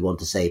from, and we want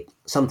to say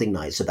something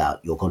nice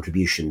about your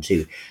contribution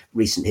to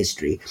recent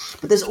history.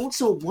 But there's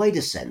also a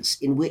wider sense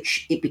in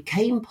which it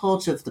became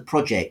part of the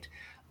project,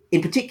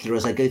 in particular,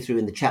 as I go through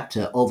in the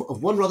chapter,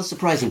 of one rather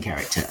surprising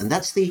character, and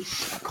that's the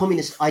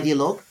communist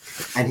ideologue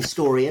and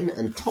historian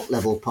and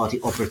top-level party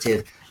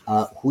operative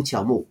Hu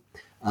Qiaomu,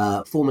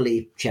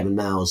 formerly Chairman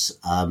Mao's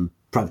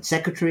private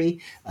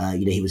secretary.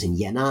 He was in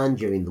Yan'an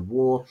during the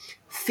war,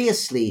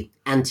 fiercely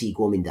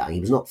anti-Kuomintang. He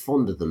was not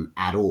fond of them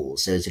at all,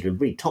 so he's a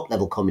really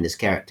top-level communist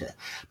character.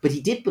 But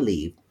he did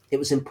believe it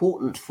was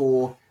important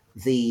for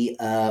the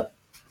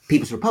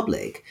People's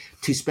Republic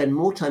to spend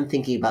more time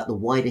thinking about the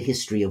wider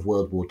history of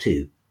World War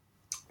II,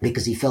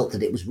 because he felt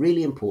that it was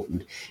really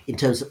important in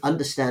terms of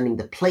understanding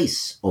the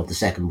place of the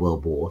Second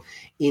World War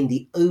in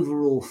the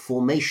overall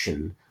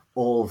formation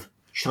of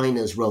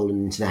China's role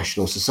in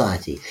international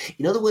society.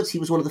 In other words, he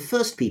was one of the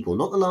first people,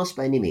 not the last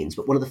by any means,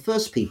 but one of the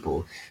first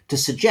people to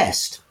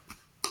suggest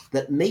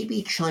that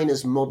maybe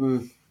China's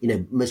modern,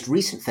 most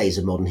recent phase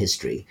of modern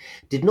history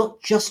did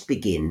not just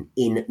begin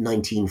in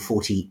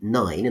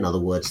 1949, in other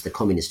words, the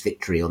communist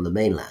victory on the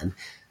mainland,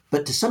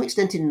 but to some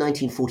extent in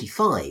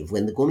 1945,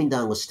 when the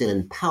Kuomintang was still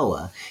in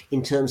power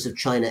in terms of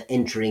China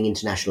entering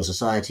international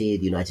society,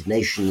 the United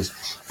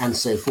Nations, and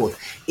so forth.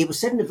 It was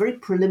said in a very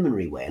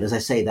preliminary way, and as I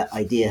say, that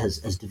idea has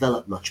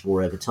developed much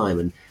more over time,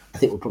 and I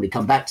think we'll probably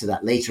come back to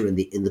that later in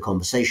the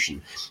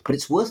conversation. But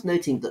it's worth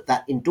noting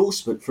that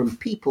endorsement from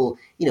people,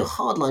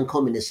 hardline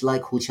communists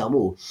like Hu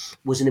Qiaomu,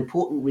 was an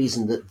important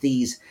reason that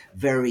these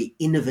very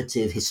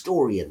innovative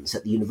historians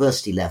at the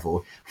university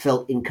level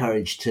felt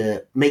encouraged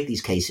to make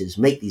these cases,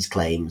 make these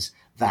claims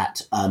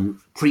that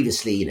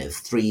previously,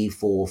 3,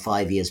 4,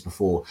 5 years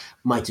before,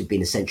 might have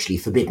been essentially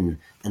forbidden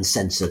and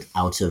censored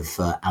out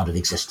of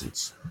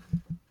existence.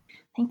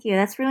 Thank you.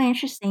 That's really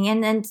interesting.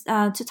 And then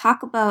to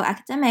talk about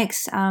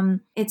academics,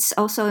 it's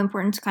also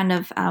important to kind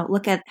of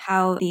look at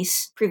how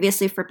these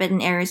previously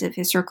forbidden areas of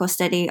historical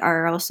study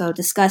are also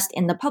discussed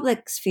in the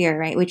public sphere,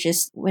 right? Which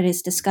is what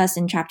is discussed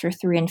in chapter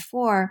 3 and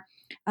 4.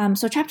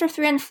 So chapter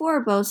 3 and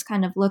 4 both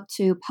kind of look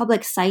to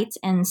public sites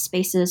and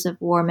spaces of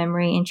war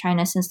memory in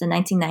China since the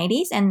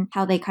 1990s and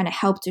how they kind of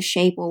helped to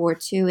shape World War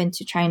II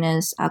into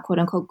China's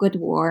quote-unquote good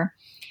war.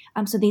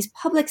 So these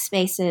public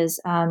spaces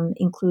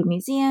include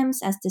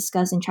museums, as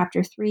discussed in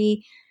Chapter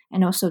 3,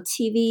 and also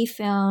TV,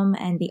 film,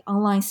 and the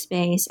online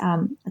space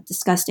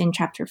discussed in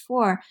Chapter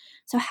 4.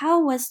 So how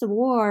was the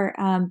war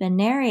been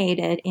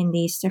narrated in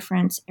these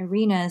different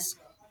arenas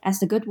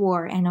as the good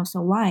war, and also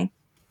why?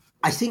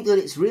 I think that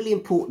it's really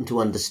important to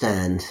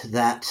understand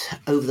that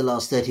over the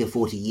last 30 or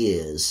 40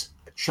 years,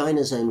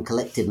 China's own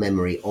collective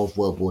memory of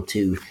World War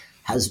II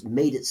has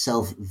made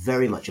itself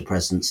very much a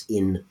presence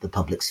in the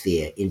public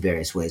sphere in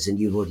various ways. And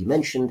you've already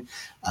mentioned,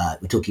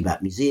 we're talking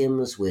about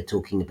museums, we're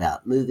talking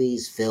about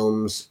movies,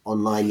 films,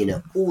 online,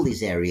 all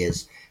these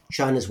areas.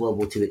 China's World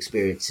War II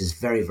experience is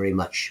very, very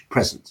much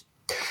present.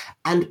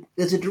 And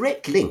there's a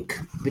direct link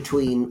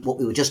between what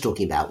we were just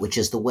talking about, which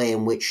is the way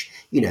in which,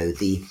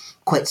 the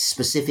quite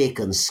specific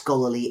and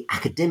scholarly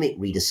academic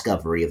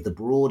rediscovery of the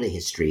broader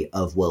history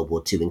of World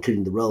War II,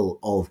 including the role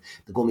of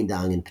the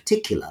Kuomintang in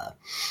particular,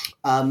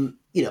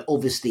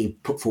 obviously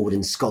put forward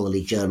in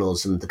scholarly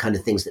journals and the kind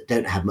of things that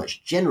don't have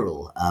much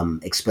general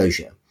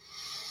exposure,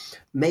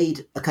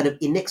 made a kind of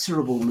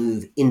inexorable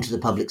move into the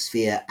public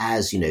sphere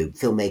as,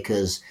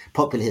 filmmakers,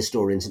 popular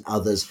historians and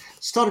others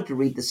started to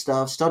read the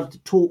stuff, started to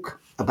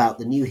talk about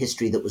the new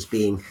history that was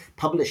being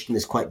published in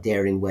this quite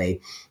daring way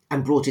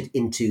and brought it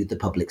into the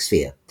public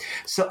sphere.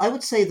 So I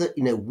would say that,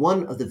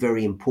 one of the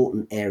very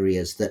important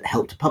areas that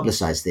helped to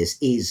publicize this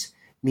is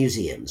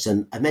museums.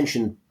 And I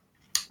mentioned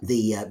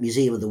the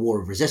Museum of the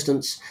War of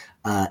Resistance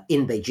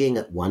in Beijing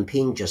at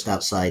Wanping, just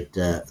outside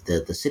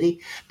the city.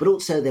 But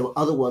also there were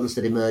other ones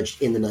that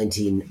emerged in the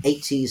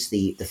 1980s,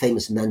 the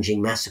famous Nanjing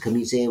Massacre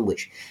Museum,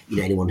 which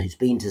anyone who's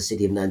been to the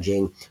city of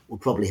Nanjing will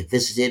probably have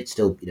visited,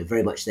 still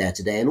very much there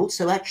today. And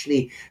also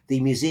actually the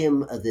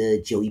Museum of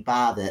the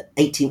Jiuyiba, the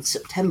 18th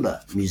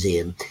September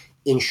Museum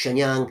in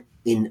Shenyang,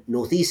 in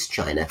northeast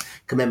China,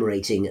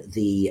 commemorating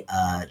the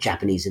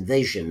Japanese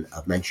invasion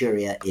of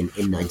Manchuria in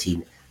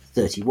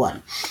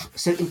 1931.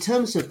 So in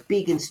terms of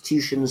big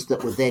institutions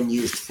that were then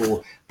used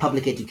for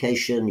public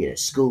education,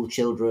 school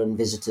children,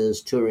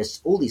 visitors,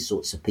 tourists, all these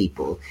sorts of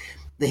people,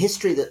 the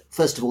history that,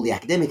 first of all, the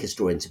academic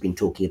historians have been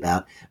talking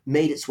about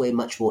made its way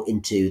much more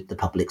into the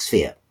public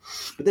sphere.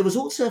 But there was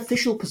also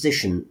official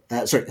permission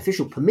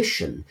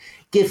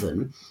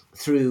given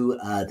through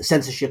the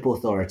censorship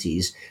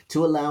authorities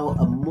to allow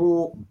a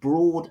more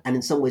broad and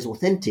in some ways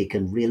authentic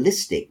and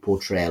realistic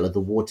portrayal of the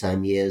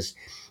wartime years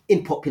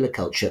in popular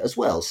culture as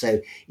well.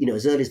 So,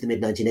 as early as the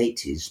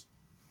mid-1980s,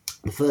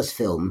 the first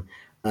film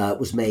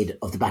was made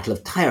of the Battle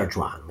of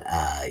Taiyuan,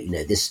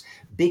 this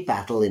big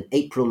battle in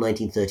April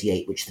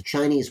 1938, which the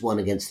Chinese won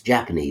against the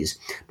Japanese,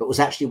 but was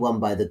actually won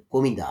by the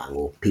Kuomintang,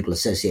 or people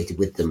associated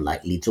with them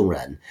like Li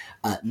Zongren,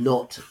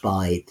 not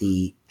by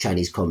the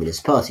Chinese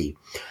Communist Party.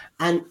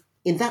 And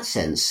in that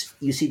sense,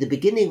 you see the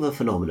beginning of a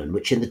phenomenon,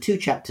 which in the two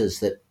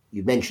chapters that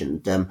you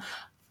mentioned,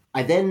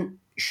 I then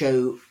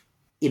show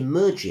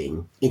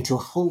emerging into a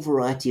whole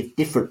variety of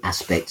different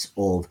aspects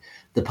of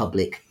the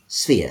public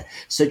sphere.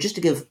 So just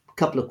to give a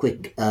couple of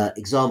quick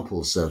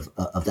examples of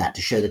that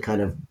to show the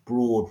kind of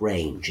broad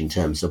range in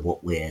terms of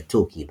what we're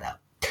talking about.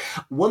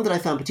 One that I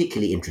found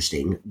particularly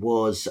interesting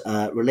was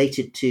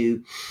related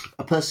to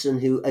a person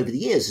who over the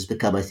years has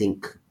become,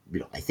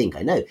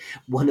 I know,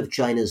 one of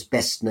China's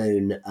best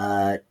known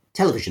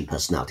television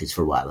personalities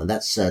for a while, and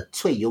that's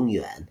Cui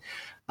Yongyuan.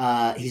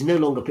 He's no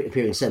longer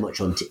appearing so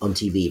much on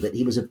TV, but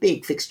he was a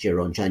big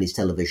fixture on Chinese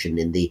television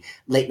in the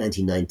late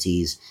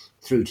 1990s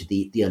through to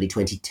the early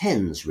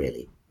 2010s,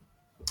 really.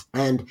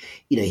 And,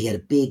 he had a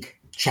big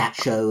chat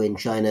show in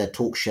China,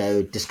 talk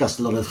show, discussed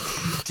a lot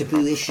of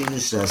taboo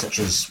issues such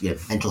as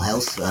mental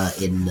health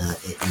in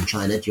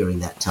China during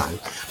that time.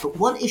 But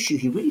one issue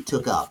he really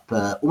took up,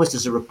 almost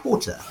as a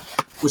reporter,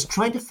 was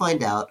trying to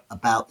find out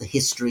about the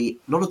history,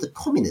 not of the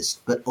communists,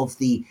 but of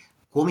the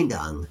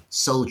Kuomintang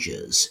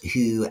soldiers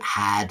who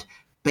had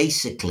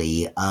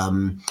basically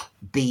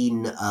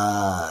been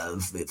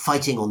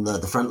fighting on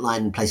the front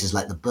line in places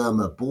like the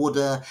Burma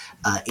border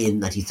in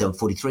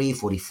 1943,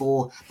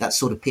 44, that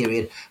sort of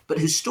period, but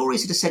whose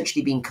stories had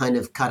essentially been kind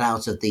of cut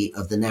out of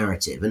the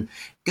narrative. And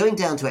going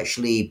down to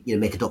actually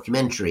make a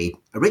documentary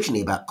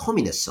originally about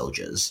communist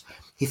soldiers,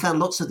 he found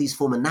lots of these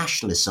former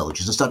nationalist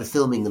soldiers and started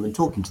filming them and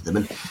talking to them.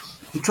 And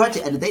he tried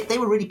to, and they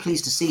were really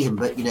pleased to see him,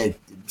 but,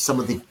 some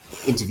of the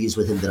interviews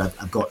with him that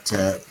I've got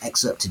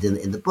excerpted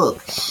in the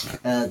book,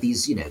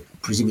 these,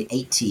 presumably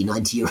 80,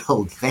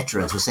 90-year-old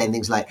veterans were saying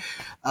things like,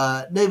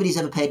 nobody's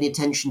ever paid any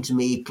attention to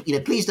me.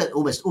 Please don't,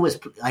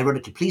 almost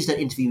ironically, please don't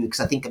interview me because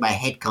I think my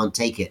head can't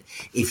take it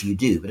if you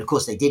do. But of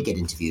course they did get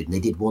interviewed and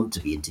they did want to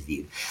be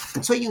interviewed.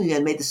 And so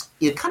Yongyuan made this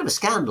kind of a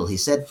scandal. He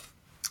said,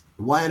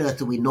 why on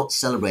earth are we not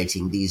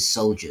celebrating these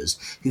soldiers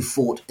who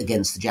fought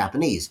against the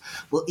Japanese?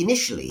 Well,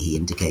 initially, he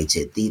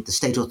indicated, the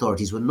state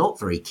authorities were not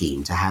very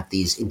keen to have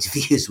these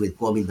interviews with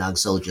Kuomintang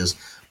soldiers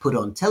put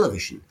on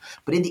television.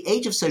 But in the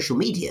age of social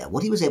media,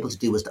 what he was able to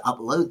do was to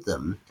upload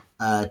them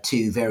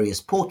to various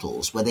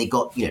portals where they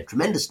got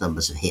tremendous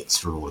numbers of hits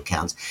from all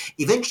accounts.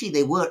 Eventually,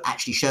 they were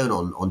actually shown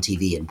on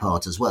TV in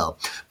part as well.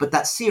 But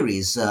that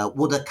series,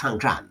 Woda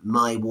Kangran,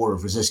 My War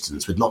of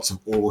Resistance, with lots of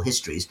oral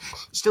histories,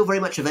 still very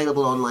much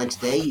available online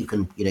today. You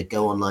can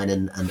go online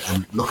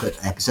and look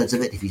at episodes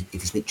of it if you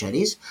speak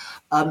Chinese.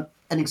 An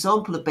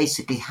example of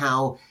basically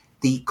how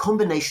the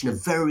combination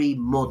of very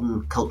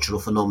modern cultural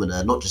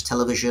phenomena, not just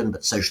television,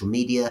 but social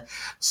media,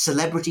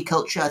 celebrity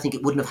culture. I think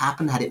it wouldn't have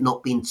happened had it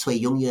not been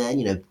Cui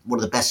Yongyuan, one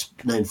of the best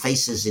known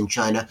faces in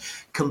China,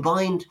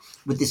 combined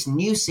with this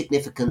new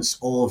significance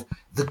of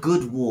the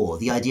good war,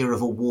 the idea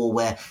of a war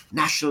where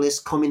nationalists,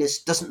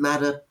 communists, doesn't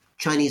matter,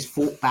 Chinese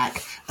fought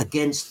back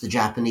against the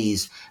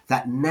Japanese.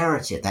 That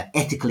narrative, that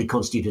ethically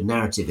constituted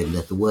narrative, in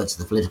the words of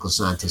the political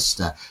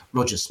scientist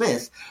Roger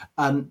Smith,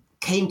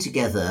 came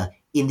together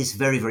in this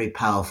very, very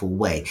powerful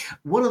way.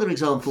 One other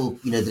example,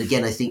 that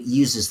again I think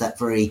uses that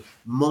very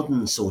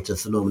modern sort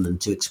of phenomenon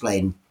to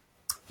explain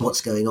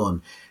what's going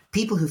on.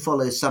 People who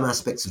follow some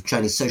aspects of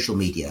Chinese social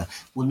media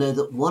will know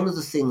that one of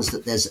the things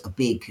that there's a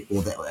big,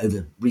 or that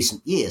over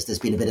recent years, there's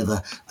been a bit of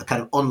a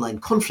kind of online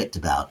conflict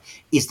about,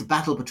 is the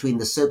battle between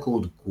the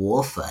so-called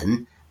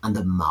Guofen and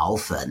the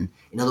Maofen.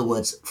 In other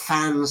words,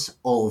 fans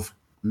of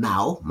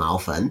Mao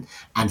Fen,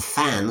 and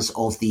fans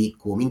of the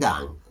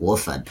Kuomintang,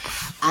 Guofen.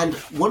 And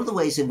one of the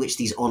ways in which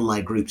these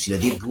online groups, the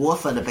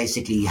Guofen are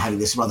basically having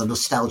this rather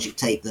nostalgic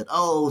take that,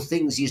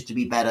 things used to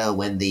be better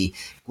when the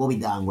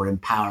Kuomintang were in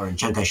power and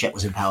Chiang Kai-shek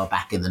was in power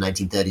back in the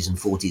 1930s and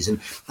 40s. And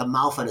the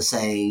Mao Fen are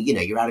saying,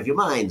 you're out of your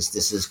minds.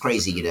 This is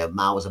crazy.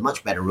 Mao was a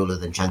much better ruler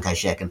than Chiang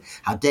Kai-shek. And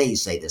how dare you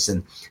say this?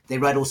 And they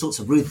write all sorts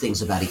of rude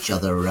things about each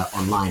other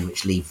online,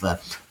 which leave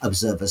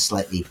observers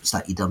slightly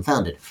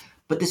dumbfounded.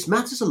 But this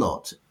matters a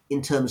lot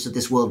in terms of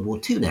this World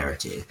War II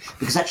narrative,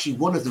 because actually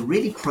one of the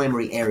really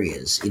primary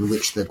areas in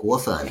which the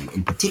Guofen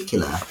in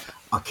particular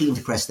are keen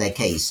to press their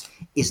case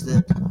is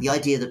the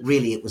idea that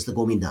really it was the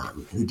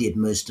Kuomintang who did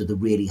most of the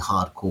really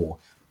hardcore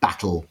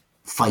battle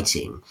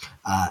fighting,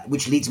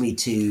 which leads me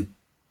to,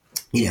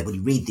 when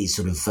you read these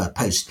sort of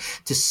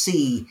posts, to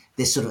see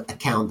this sort of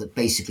account that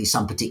basically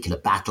some particular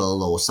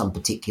battle or some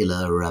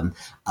particular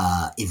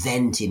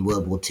event in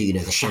World War II,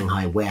 the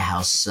Shanghai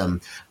warehouse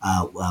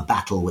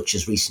battle, which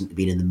has recently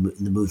been in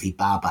the movie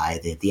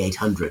Babai, the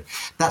 800,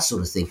 that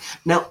sort of thing.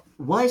 Now,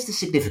 why is this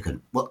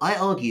significant? Well, I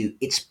argue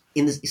it's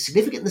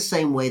significant in the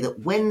same way that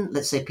when,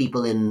 let's say,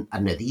 people in,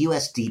 the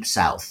US Deep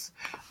South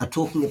are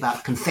talking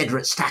about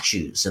Confederate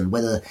statues and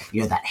whether,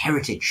 that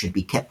heritage should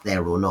be kept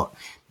there or not,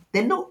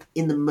 they're not,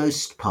 in the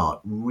most part,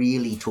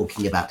 really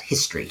talking about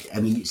history. I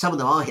mean, some of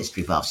them are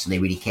history buffs and they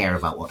really care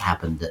about what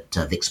happened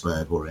at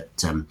Vicksburg or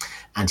at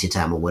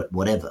Antietam or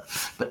whatever.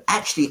 But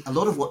actually, a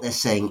lot of what they're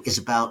saying is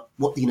about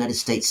what the United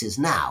States is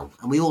now.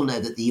 And we all know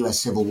that the US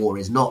Civil War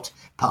is not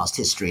past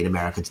history in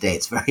America today.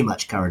 It's very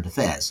much current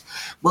affairs.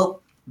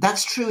 Well,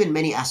 that's true in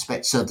many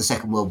aspects of the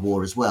Second World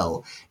War as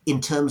well, in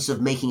terms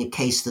of making a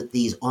case that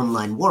these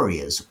online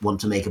warriors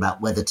want to make about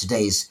whether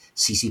today's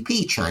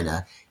CCP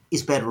China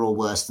is better or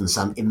worse than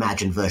some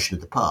imagined version of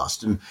the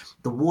past. And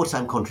the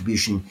wartime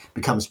contribution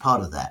becomes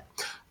part of that.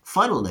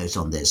 Final note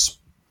on this,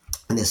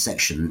 in this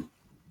section,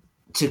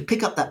 to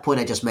pick up that point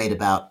I just made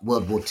about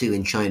World War II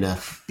in China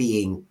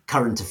being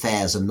current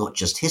affairs and not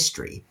just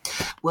history.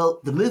 Well,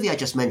 the movie I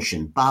just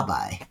mentioned,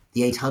 Babai,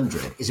 the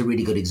 800, is a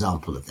really good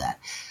example of that.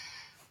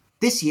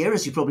 This year,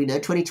 as you probably know,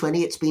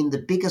 2020, it's been the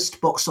biggest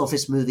box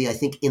office movie, I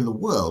think, in the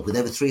world, with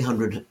over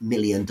 $300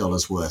 million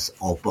worth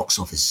of box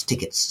office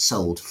tickets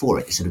sold for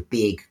it. It's sort of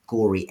big,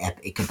 gory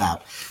epic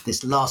about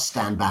this last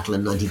stand battle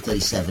in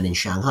 1937 in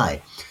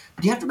Shanghai.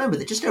 But you have to remember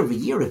that just over a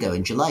year ago,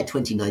 in July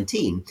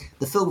 2019,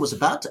 the film was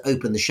about to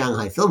open the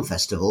Shanghai Film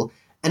Festival,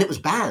 and it was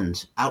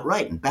banned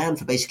outright and banned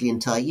for basically an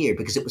entire year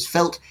because it was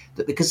felt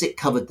that because it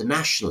covered the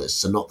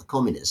nationalists and not the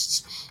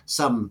communists,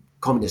 some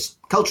communist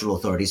cultural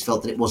authorities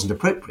felt that it wasn't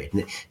appropriate,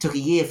 and it took a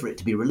year for it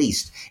to be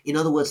released. In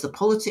other words, the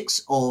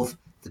politics of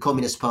the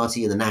Communist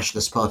Party and the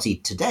Nationalist Party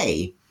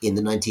today in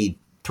the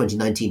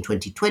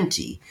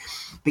 2019-2020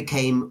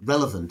 became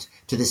relevant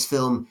to this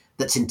film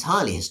that's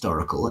entirely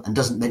historical and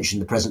doesn't mention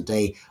the present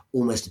day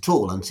almost at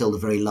all until the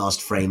very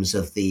last frames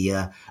of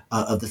the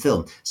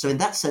film. So in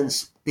that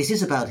sense, this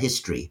is about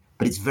history,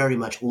 but it's very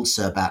much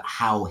also about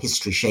how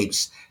history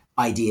shapes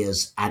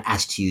ideas and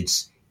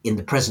attitudes in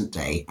the present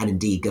day and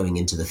indeed going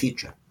into the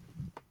future.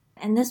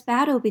 And this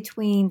battle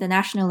between the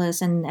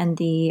nationalists and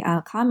the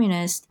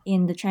communists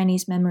in the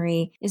Chinese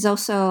memory is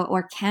also,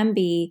 or can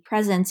be,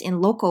 present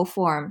in local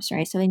forms,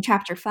 right? So in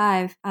chapter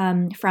 5,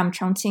 from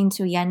Chongqing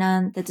to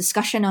Yan'an, the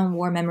discussion on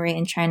war memory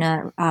in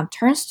China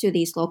turns to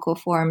these local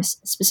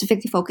forms,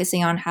 specifically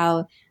focusing on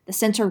how the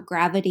center of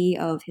gravity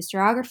of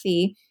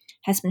historiography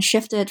has been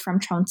shifted from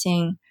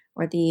Chongqing,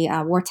 or the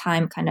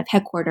wartime kind of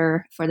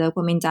headquarters for the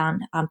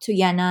Kuomintang, to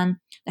Yan'an,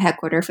 the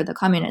headquarters for the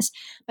communists,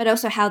 but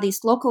also how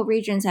these local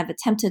regions have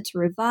attempted to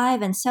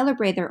revive and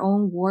celebrate their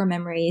own war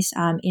memories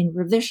in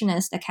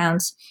revisionist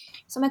accounts.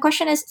 So my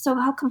question is, so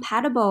how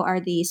compatible are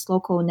these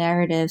local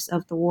narratives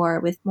of the war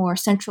with more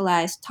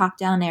centralized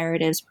top-down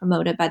narratives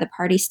promoted by the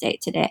party state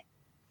today?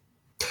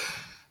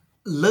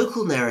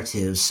 Local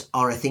narratives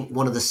are, I think,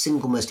 one of the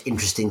single most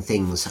interesting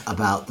things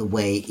about the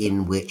way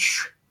in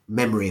which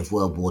memory of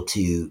World War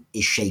II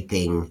is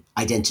shaping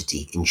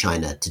identity in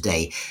China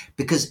today,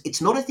 because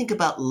it's not, I think,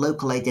 about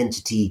local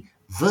identity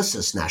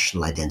versus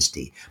national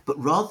identity, but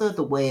rather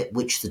the way at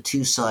which the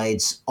two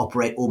sides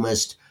operate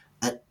almost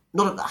at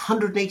not at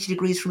 180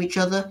 degrees from each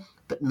other,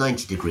 but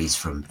 90 degrees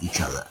from each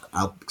other.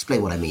 I'll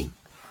explain what I mean.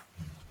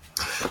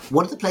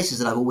 One of the places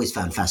that I've always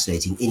found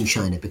fascinating in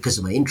China because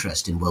of my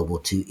interest in World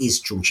War II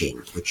is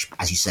Chongqing, which,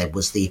 as you said,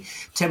 was the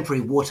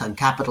temporary wartime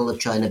capital of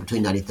China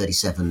between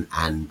 1937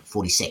 and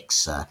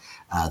 46.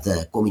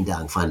 The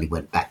Kuomintang finally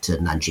went back to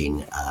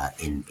Nanjing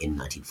in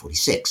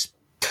 1946.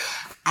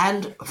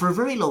 And for a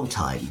very long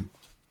time,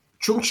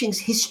 Chongqing's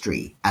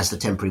history as the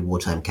temporary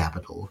wartime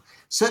capital,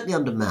 certainly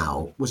under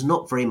Mao, was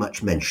not very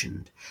much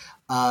mentioned.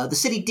 The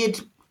city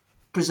did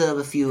preserve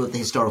a few of the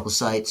historical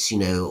sites,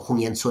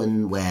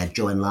 Hongyancuan, where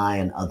Zhou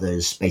Enlai and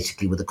others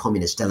basically were the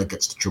communist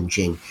delegates to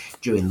Chongqing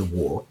during the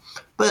war.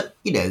 But,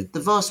 the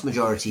vast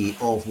majority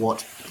of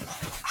what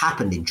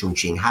happened in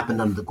Chongqing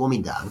happened under the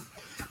Kuomintang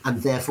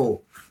and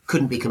therefore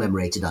couldn't be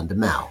commemorated under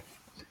Mao.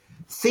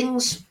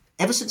 Things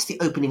Ever since the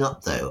opening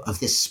up, though,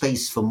 of this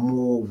space for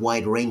more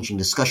wide-ranging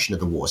discussion of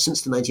the war,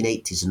 since the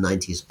 1980s and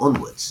 90s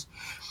onwards,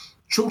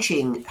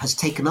 Chongqing has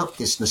taken up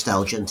this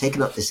nostalgia and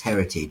taken up this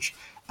heritage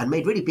and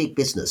made really big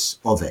business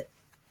of it.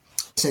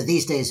 So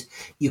these days,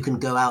 you can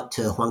go out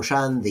to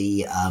Huangshan,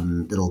 the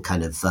little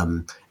kind of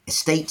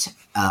estate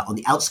on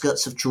the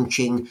outskirts of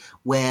Chongqing,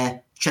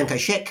 where Chiang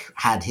Kai-shek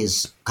had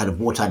his kind of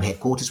wartime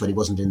headquarters when he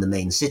wasn't in the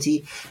main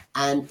city.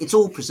 And it's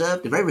all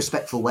preserved in a very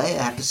respectful way,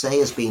 I have to say,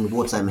 as being the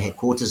wartime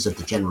headquarters of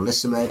the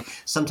Generalissimo.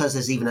 Sometimes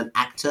there's even an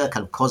actor,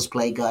 kind of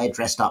cosplay guy,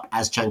 dressed up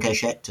as Chiang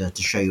Kai-shek to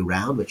show you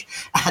around, which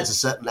adds a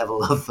certain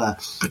level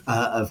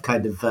of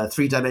kind of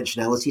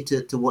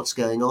three-dimensionality to what's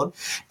going on.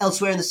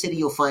 Elsewhere in the city,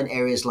 you'll find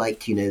areas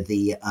like,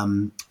 the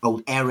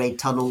old air raid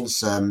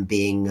tunnels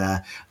being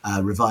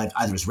revived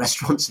either as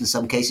restaurants in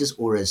some cases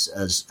or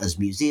as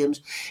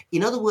museums.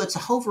 In other words, a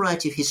whole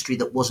variety of history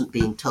that wasn't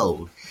being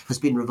told has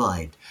been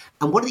revived.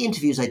 And one of the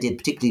interviews I did,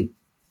 particularly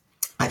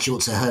actually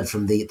also heard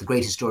from the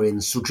great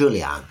historian Su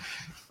Zhiliang,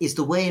 is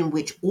the way in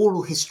which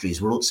oral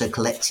histories were also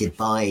collected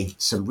by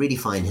some really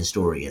fine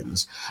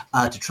historians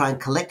to try and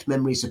collect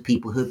memories of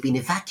people who had been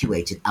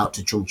evacuated out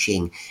to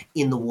Chongqing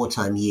in the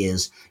wartime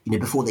years,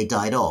 before they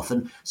died off.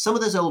 And some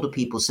of those older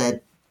people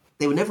said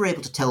they were never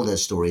able to tell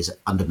those stories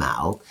under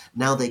Mao.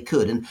 Now they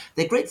could. And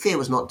their great fear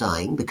was not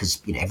dying,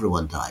 because,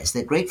 everyone dies.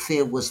 Their great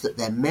fear was that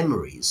their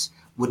memories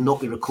would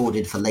not be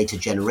recorded for later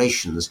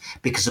generations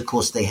because, of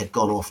course, they had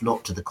gone off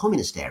not to the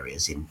communist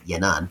areas in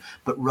Yan'an,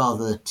 but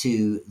rather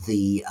to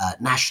the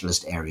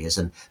nationalist areas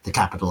and the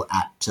capital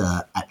at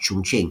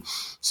Chongqing.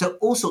 So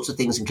all sorts of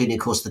things, including, of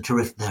course,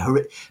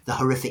 the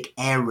horrific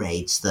air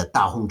raids, the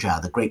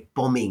Dahongzhao, the great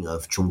bombing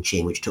of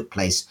Chongqing, which took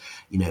place,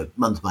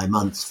 month by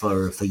month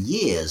for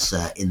years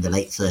in the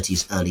late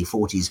 30s, early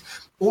 40s.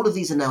 All of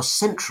these are now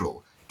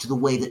central to the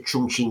way that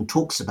Chongqing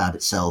talks about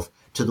itself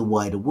to the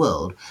wider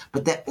world,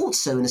 but they're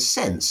also, in a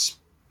sense,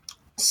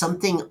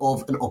 something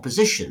of an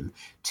opposition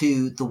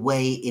to the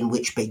way in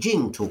which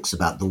Beijing talks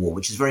about the war,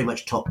 which is very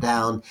much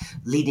top-down,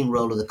 leading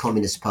role of the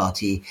Communist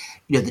Party.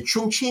 The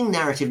Chongqing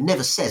narrative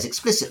never says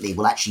explicitly,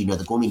 well, actually, the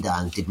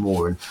Kuomintang did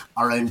more and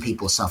our own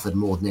people suffered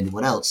more than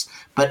anyone else.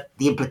 But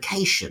the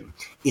implication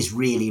is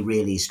really,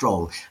 really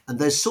strong. And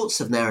those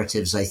sorts of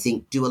narratives, I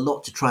think, do a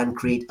lot to try and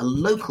create a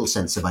local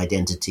sense of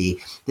identity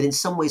that in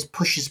some ways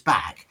pushes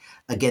back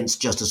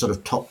against just a sort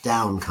of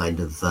top-down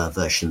kind of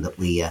version that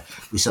we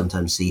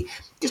sometimes see.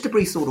 Just a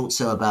brief thought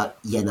also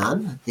about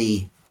Yan'an,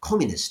 the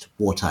communist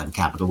wartime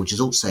capital, which is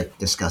also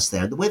discussed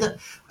there. And the way that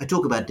I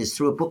talk about it is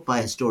through a book by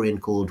a historian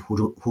called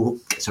Zhu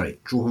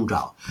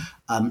Hongzhao,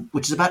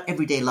 which is about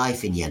everyday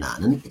life in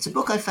Yan'an. And it's a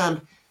book I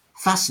found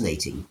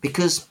fascinating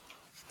because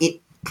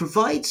it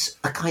provides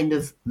a kind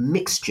of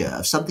mixture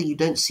of something you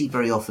don't see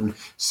very often,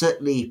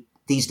 certainly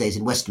these days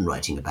in Western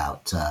writing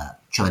about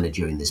China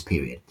during this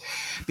period.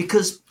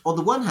 Because on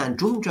the one hand,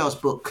 Zhu Hongzhao's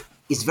book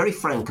is very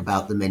frank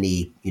about the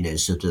many,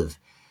 sort of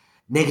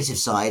negative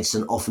sides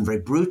and often very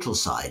brutal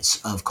sides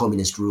of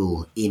communist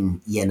rule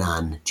in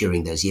Yan'an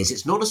during those years.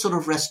 It's not a sort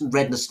of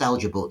red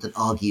nostalgia book that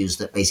argues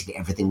that basically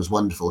everything was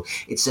wonderful.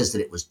 It says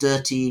that it was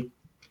dirty.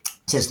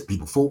 Says that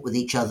people fought with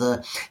each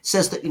other,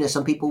 says that,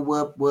 some people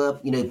were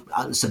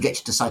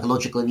subjected to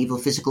psychological and even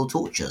physical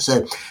torture.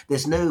 So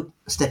there's no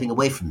stepping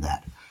away from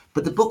that.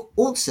 But the book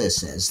also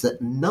says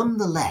that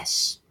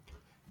nonetheless,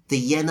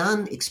 the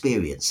Yan'an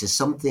experience is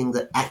something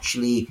that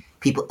actually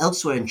people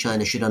elsewhere in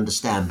China should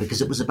understand,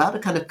 because it was about a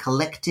kind of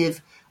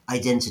collective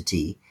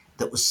identity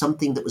that was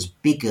something that was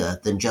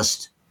bigger than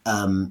just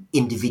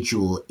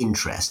individual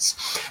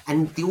interests.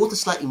 And the author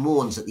slightly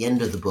mourns at the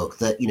end of the book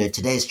that,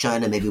 today's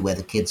China, maybe where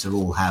the kids are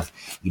all have,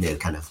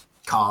 kind of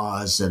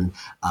cars and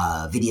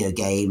video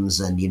games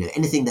and,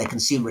 anything their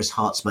consumerist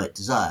hearts might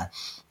desire,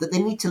 that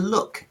they need to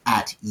look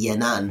at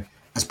Yan'an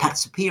as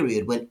perhaps a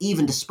period when,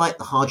 even despite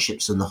the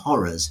hardships and the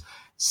horrors,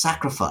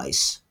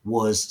 sacrifice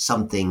was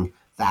something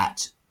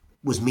that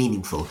was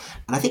meaningful.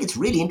 And I think it's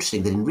really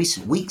interesting that in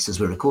recent weeks,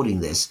 as we're recording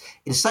this,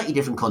 in a slightly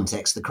different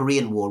context, the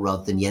Korean War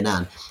rather than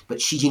Yan'an,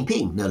 but Xi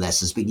Jinping, no less,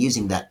 has been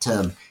using that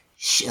term,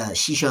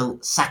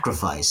 Xisheng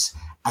sacrifice,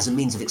 as a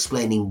means of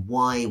explaining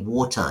why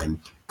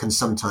wartime can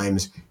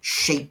sometimes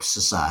shape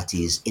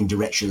societies in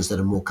directions that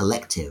are more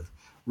collective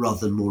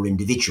rather than more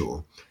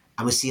individual.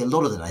 And we see a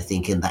lot of that, I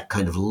think, in that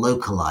kind of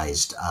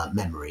localized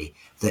memory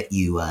that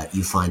you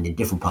find in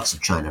different parts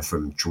of China,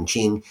 from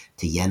Chongqing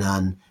to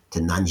Yan'an to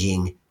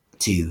Nanjing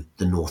to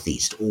the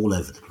northeast, all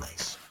over the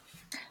place.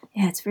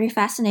 Yeah, it's very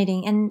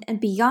fascinating.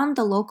 And beyond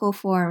the local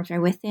forms,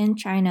 right, within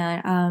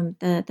China,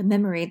 the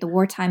memory, the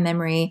wartime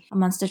memory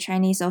amongst the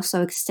Chinese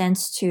also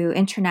extends to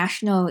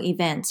international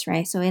events,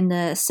 right? So in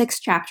the 6th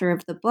chapter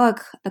of the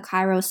book, the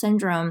Cairo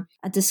Syndrome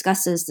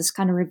discusses this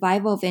kind of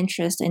revival of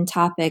interest in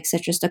topics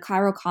such as the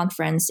Cairo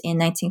Conference in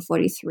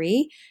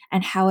 1943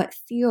 and how it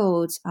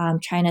fueled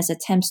China's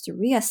attempts to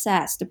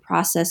reassess the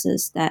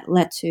processes that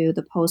led to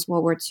the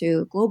post-World War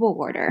II global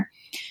order.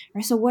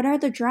 Right, so what are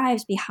the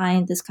drives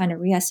behind this kind of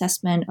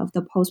reassessment of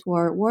the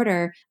post-war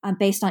order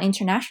based on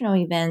international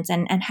events,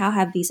 and how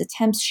have these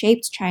attempts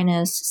shaped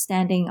China's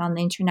standing on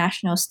the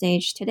international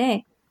stage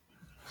today?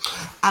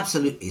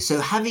 Absolutely. So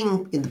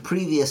having in the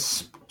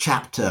previous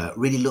chapter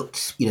really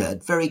looked,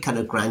 at very kind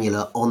of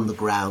granular on the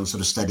ground sort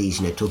of studies,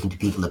 talking to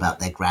people about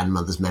their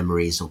grandmother's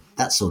memories or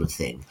that sort of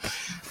thing.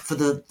 For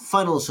the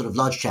final sort of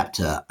large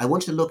chapter, I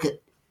wanted to look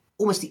at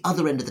almost the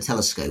other end of the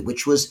telescope,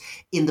 which was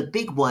in the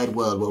big wide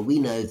world where we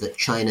know that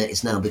China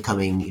is now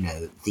becoming,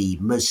 the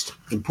most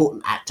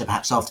important actor,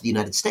 perhaps after the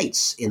United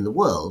States in the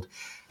world.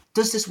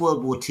 Does this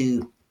World War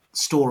II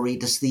story,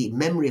 does the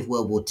memory of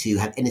World War II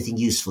have anything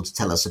useful to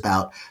tell us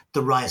about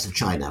the rise of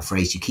China, a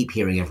phrase you keep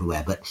hearing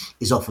everywhere, but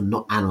is often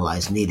not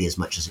analysed nearly as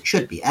much as it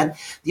should be? And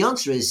the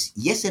answer is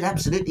yes, it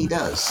absolutely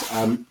does.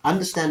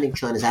 Understanding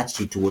China's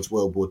attitude towards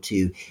World War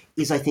II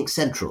is, I think,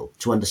 central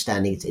to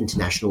understanding its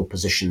international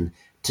position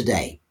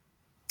today.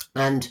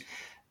 And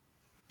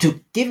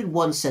to give in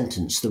one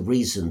sentence the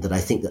reason that I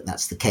think that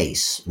that's the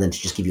case, and then to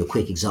just give you a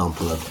quick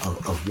example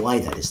of why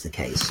that is the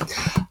case,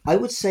 I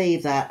would say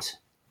that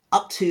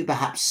up to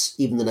perhaps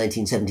even the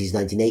 1970s,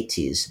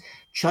 1980s,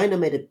 China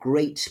made a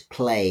great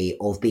play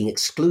of being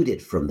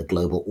excluded from the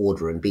global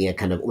order and being a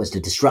kind of almost a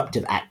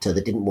disruptive actor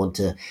that didn't want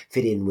to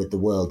fit in with the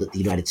world that the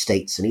United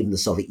States and even the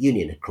Soviet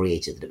Union had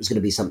created, that it was going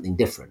to be something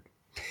different.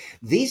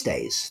 These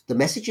days, the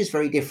message is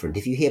very different.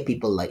 If you hear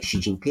people like Xi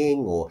Jinping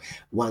or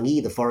Wang Yi,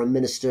 the foreign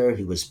minister,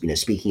 who was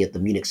speaking at the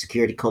Munich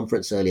Security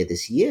Conference earlier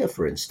this year,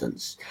 for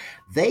instance,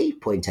 they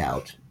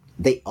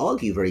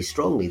argue very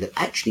strongly that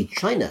actually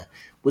China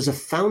was a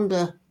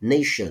founder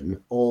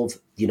nation of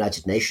the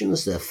United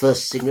Nations, the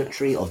first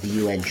signatory of the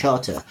UN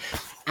Charter,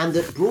 and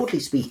that broadly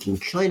speaking,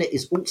 China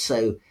is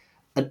also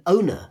an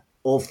owner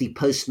of the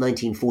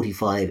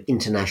post-1945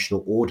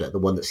 international order, the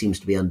one that seems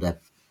to be under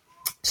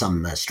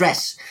some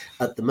stress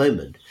at the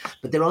moment.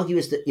 But their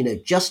argument is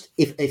that, just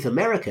if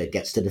America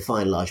gets to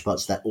define large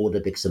parts of that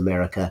order because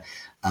America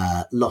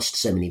lost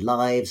so many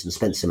lives and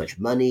spent so much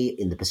money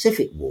in the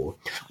Pacific War,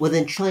 well,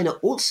 then China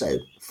also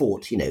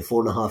fought,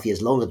 4.5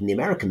 years longer than the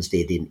Americans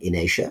did in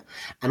Asia,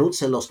 and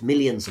also lost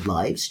millions of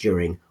lives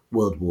during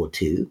World War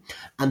II,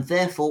 and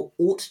therefore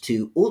ought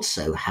to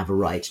also have a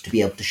right to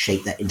be able to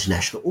shape that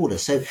international order.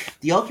 So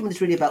the argument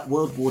is really about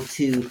World War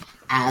II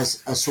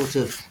as a sort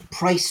of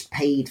price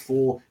paid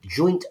for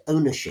joint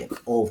ownership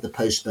of the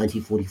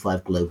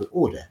post-1945 global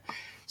order.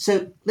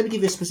 So let me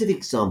give you a specific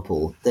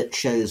example that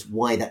shows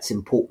why that's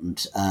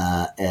important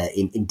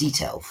in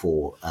detail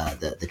for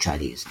the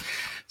Chinese.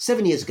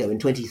 7 years ago, in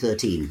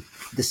 2013,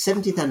 the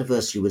 70th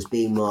anniversary was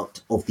being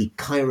marked of the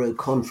Cairo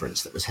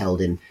Conference that was held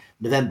in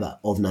November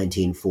of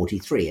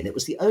 1943, and it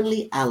was the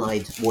only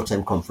Allied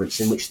wartime conference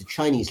in which the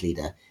Chinese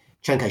leader,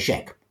 Chiang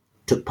Kai-shek,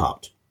 took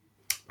part.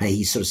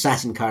 He sort of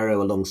sat in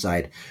Cairo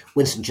alongside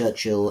Winston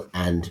Churchill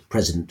and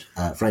President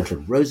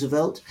Franklin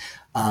Roosevelt.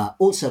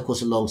 Also, of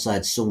course,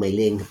 alongside Sung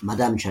Mei-ling,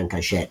 Madame Chiang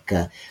Kai-shek,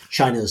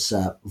 China's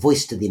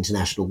voice to the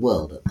international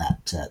world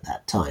at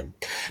that time.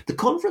 The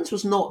conference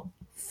was not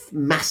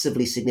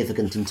massively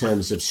significant in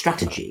terms of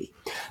strategy,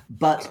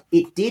 but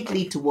it did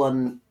lead to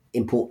one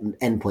important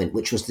endpoint,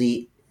 which was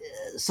the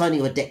signing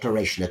of a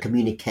declaration, a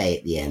communique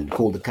at the end,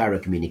 called the Cairo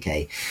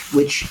Communique,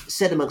 which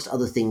said, amongst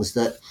other things,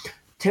 that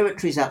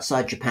territories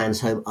outside Japan's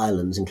home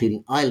islands,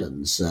 including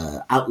islands,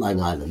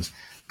 outlying islands,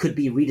 could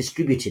be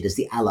redistributed as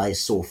the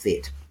Allies saw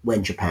fit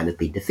when Japan had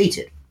been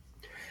defeated.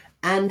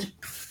 And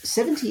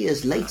 70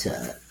 years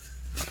later,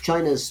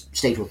 China's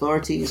state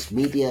authorities,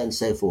 media, and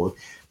so forth,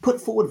 put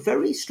forward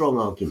very strong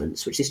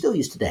arguments, which they still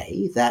use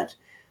today, that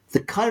the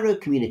Cairo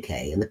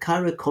Communique and the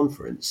Cairo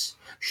Conference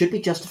should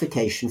be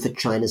justification for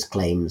China's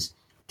claims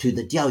to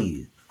the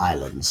Diaoyu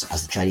Islands,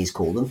 as the Chinese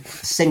call them, the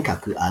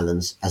Senkaku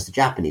Islands, as the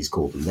Japanese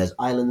call them. Those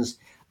islands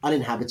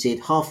uninhabited,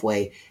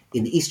 halfway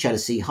in the East China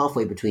Sea,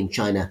 halfway between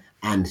China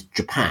and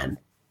Japan.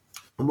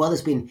 And while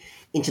there's been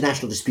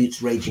international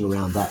disputes raging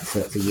around that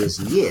for years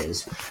and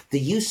years, the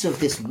use of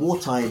this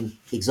wartime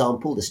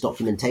example, this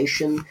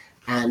documentation,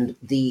 and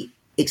the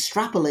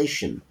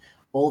extrapolation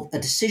of a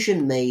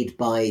decision made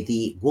by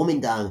the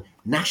Kuomintang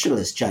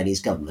nationalist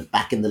Chinese government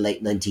back in the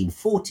late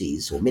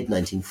 1940s or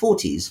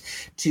mid-1940s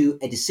to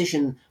a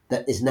decision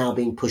that is now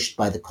being pushed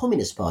by the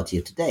Communist Party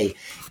of today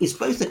is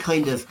both a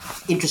kind of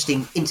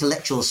interesting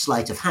intellectual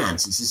sleight of hand.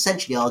 It's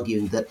essentially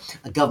arguing that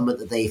a government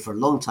that they for a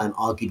long time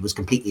argued was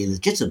completely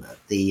illegitimate,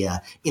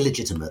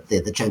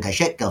 the Chiang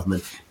Kai-shek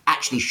government,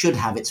 actually should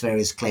have its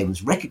various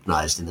claims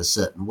recognized in a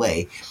certain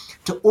way,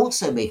 to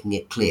also making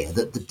it clear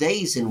that the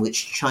days in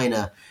which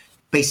China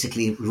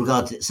basically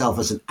regarded itself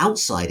as an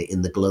outsider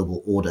in the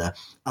global order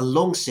are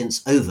long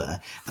since over.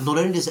 And not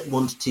only does it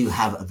want to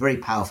have a very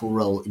powerful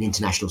role in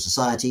international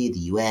society, the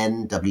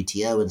UN,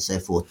 WTO, and so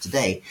forth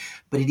today,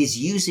 but it is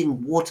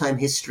using wartime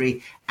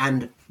history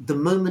and the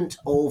moment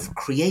of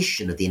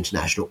creation of the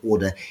international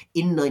order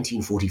in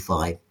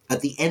 1945 at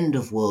the end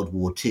of World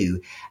War II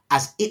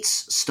as its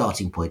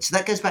starting point. So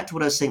that goes back to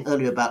what I was saying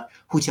earlier about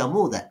Hu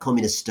Jiaomu, that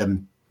communist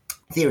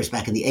theorist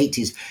back in the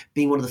 80s,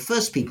 being one of the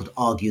first people to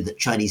argue that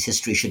Chinese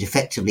history should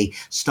effectively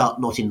start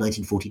not in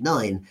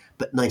 1949,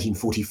 but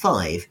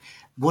 1945,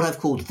 what I've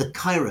called the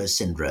Cairo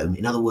syndrome.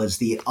 In other words,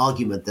 the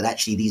argument that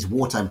actually these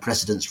wartime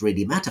precedents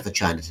really matter for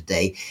China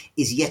today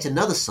is yet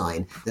another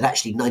sign that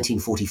actually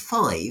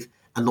 1945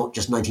 and not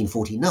just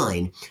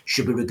 1949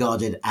 should be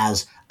regarded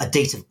as a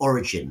date of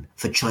origin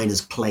for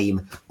China's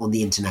claim on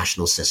the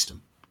international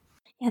system.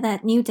 Yeah,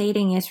 that new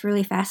dating is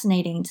really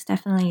fascinating. It's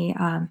definitely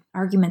an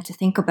argument to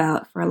think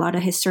about for a lot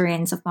of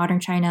historians of modern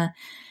China.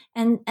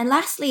 And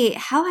lastly,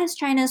 how has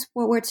China's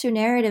World War II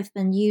narrative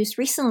been used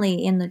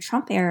recently in the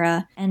Trump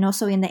era and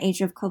also in the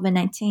age of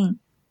COVID-19?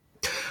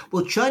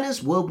 Well,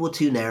 China's World War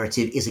II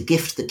narrative is a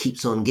gift that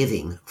keeps on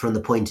giving from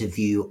the point of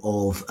view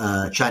of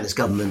China's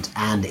government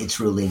and its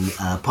ruling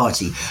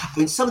party. I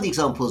mean, some of the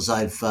examples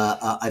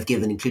I've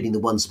given, including the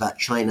ones about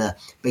China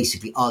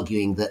basically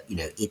arguing that,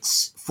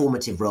 its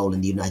formative role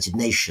in the United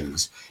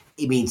Nations,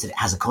 it means that it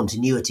has a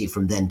continuity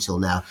from then till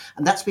now.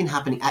 And that's been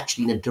happening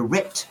actually in a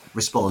direct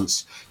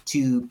response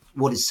to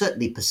what is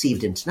certainly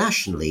perceived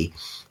internationally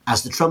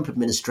as the Trump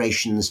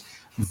administration's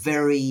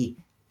very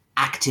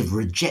active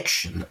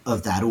rejection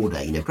of that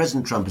order.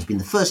 President Trump has been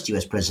the first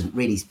US president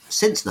really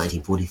since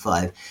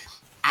 1945.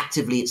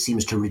 Actively, it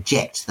seems to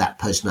reject that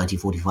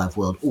post-1945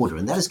 world order.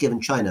 And that has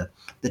given China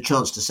the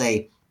chance to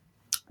say,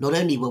 not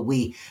only were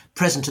we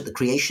present at the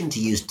creation, to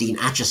use Dean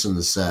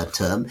Acheson's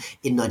term,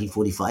 in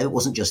 1945, it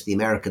wasn't just the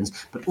Americans,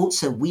 but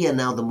also we are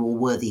now the more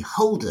worthy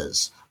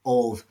holders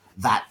of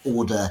that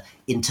order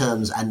in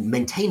terms and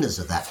maintainers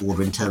of that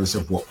order in terms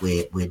of what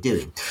we're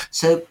doing.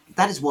 So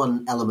that is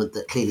one element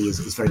that clearly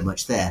is very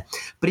much there.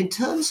 But in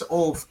terms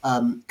of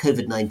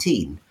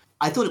COVID-19,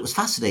 I thought it was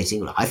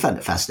fascinating. I found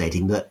it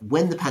fascinating that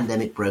when the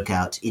pandemic broke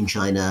out in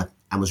China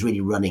and was really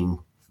running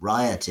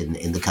riot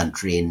in the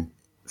country in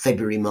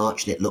February,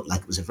 March, and it looked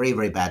like it was a very,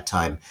 very bad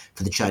time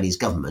for the Chinese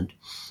government,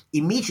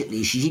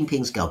 immediately Xi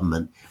Jinping's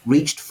government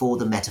reached for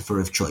the metaphor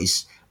of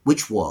choice,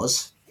 which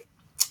was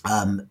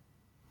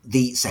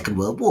the Second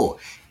World War.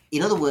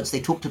 In other words, they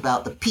talked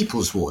about the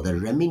People's War, the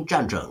Renmin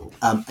Zhanzheng,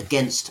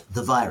 against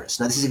the virus.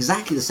 Now, this is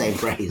exactly the same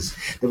phrase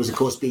that was, of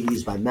course, being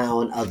used by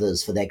Mao and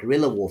others for their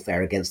guerrilla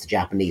warfare against the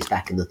Japanese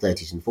back in the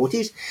 30s and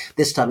 40s.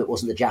 This time it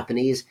wasn't the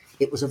Japanese,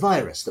 it was a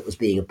virus that was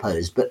being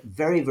opposed, but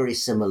very, very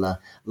similar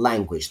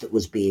language that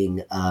was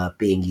being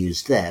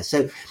used there.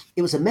 So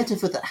it was a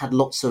metaphor that had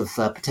lots of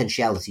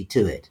potentiality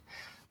to it.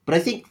 But I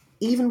think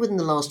even within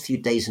the last few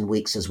days and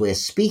weeks as we're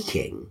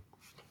speaking,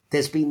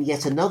 there's been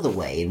yet another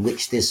way in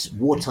which this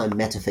wartime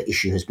metaphor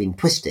issue has been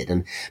twisted,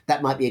 and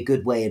that might be a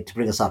good way to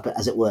bring us up,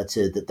 as it were,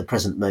 to the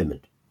present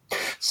moment.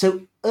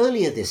 So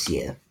earlier this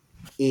year,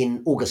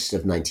 in August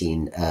of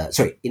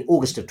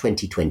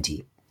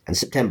 2020 and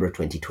September of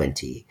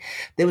 2020,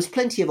 there was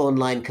plenty of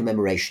online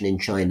commemoration in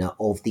China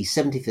of the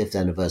 75th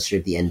anniversary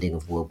of the ending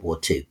of World War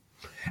II.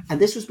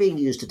 And this was being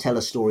used to tell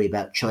a story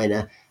about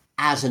China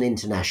as an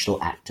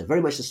international actor,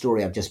 very much the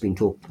story I've just been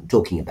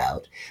talking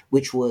about,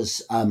 which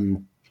was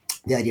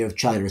the idea of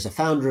China as a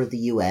founder of the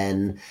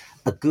UN,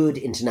 a good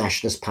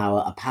internationalist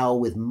power, a power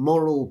with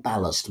moral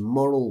ballast,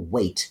 moral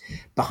weight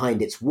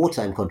behind its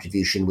wartime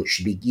contribution, which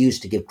should be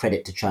used to give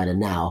credit to China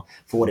now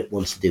for what it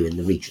wants to do in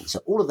the region. So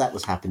all of that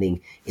was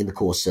happening in the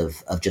course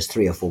of just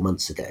 3 or 4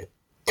 months ago.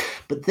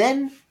 But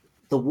then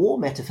the war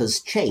metaphors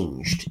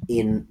changed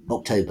in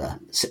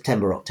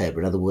September,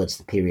 October, in other words,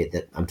 the period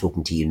that I'm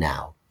talking to you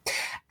now.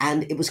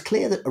 And it was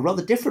clear that a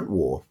rather different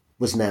war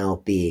was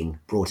now being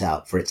brought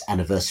out for its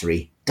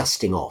anniversary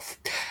dusting off.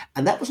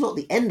 And that was not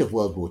the end of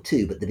World War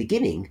II, but the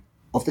beginning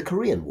of the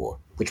Korean War,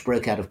 which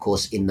broke out, of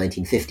course, in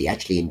 1950,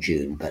 actually in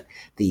June, but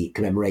the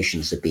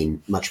commemorations have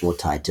been much more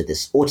tied to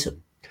this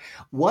autumn.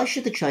 Why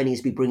should the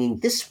Chinese be bringing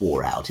this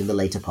war out in the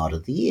later part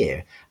of the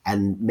year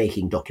and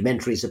making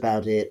documentaries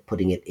about it,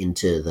 putting it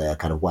into the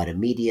kind of wider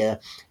media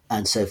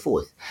and so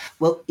forth?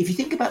 Well, if you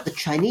think about the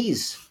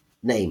Chinese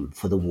name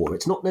for the war,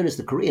 it's not known as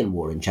the Korean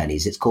War in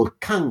Chinese, it's called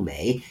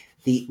Kangmei,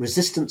 the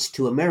Resistance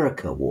to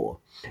America War.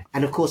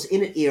 And of course,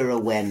 in an era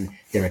when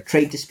there are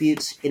trade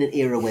disputes, in an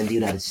era when the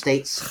United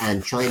States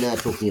and China are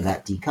talking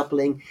about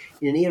decoupling,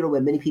 in an era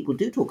where many people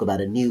do talk about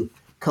a new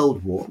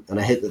Cold War, and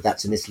I hope that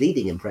that's a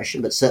misleading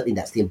impression, but certainly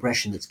that's the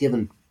impression that's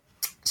given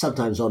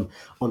sometimes on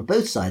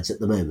both sides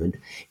at the moment,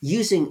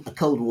 using a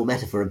Cold War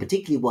metaphor, and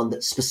particularly one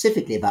that's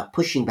specifically about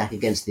pushing back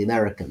against the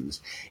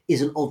Americans,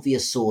 is an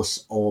obvious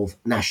source of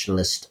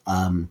nationalist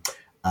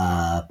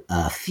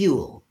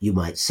fuel, you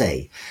might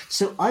say.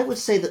 So I would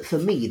say that for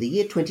me, the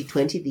year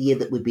 2020, the year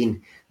that we've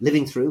been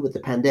living through with the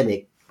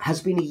pandemic,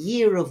 has been a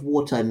year of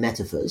wartime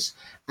metaphors,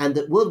 and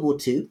that World War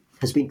II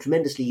has been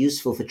tremendously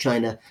useful for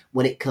China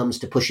when it comes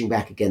to pushing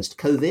back against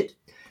COVID,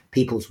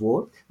 People's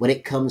War, when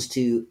it comes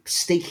to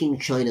staking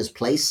China's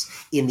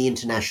place in the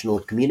international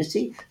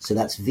community. So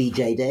that's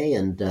VJ Day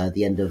and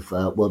the end of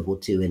World War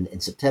II in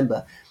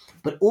September,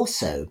 but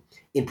also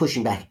in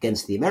pushing back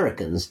against the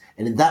Americans.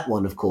 And in that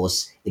one, of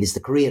course, it is the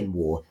Korean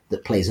War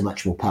that plays a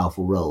much more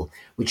powerful role,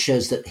 which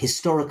shows that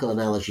historical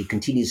analogy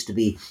continues to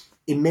be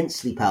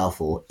immensely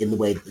powerful in the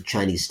way that the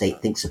Chinese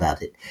state thinks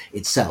about it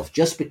itself.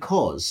 Just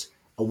because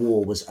a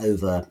war was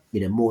over,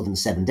 more than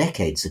 7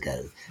 decades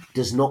ago,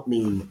 does not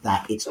mean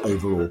that its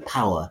overall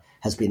power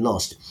has been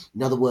lost.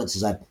 In other words,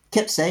 as I've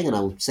kept saying, and I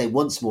will say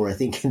once more, I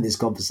think, in this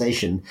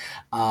conversation,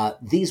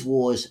 these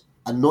wars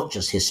are not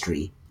just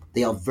history.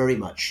 They are very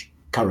much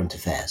current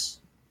affairs.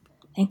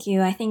 Thank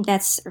you. I think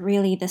that's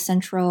really the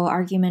central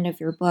argument of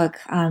your book.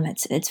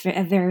 It's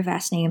a very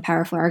fascinating and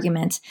powerful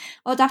argument.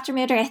 Well, Dr.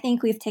 Mitter, I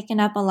think we've taken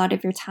up a lot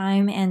of your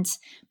time. And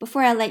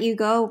before I let you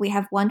go, we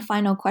have one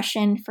final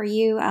question for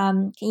you.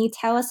 Can you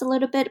tell us a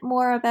little bit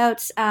more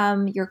about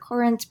your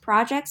current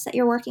projects that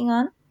you're working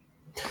on?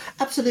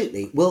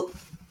 Absolutely. Well,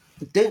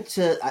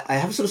 I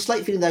have a sort of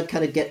slight feeling that I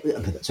kind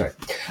of sorry.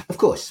 Of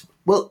course.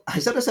 Well, I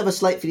sometimes have a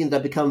slight feeling that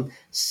I've become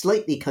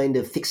slightly kind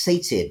of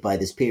fixated by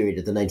this period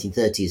of the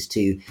 1930s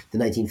to the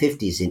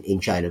 1950s in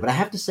China. But I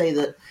have to say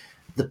that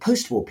the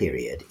post-war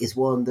period is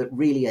one that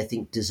really, I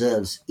think,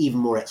 deserves even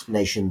more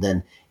explanation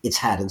than it's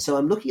had. And so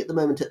I'm looking at the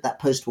moment at that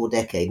post-war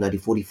decade,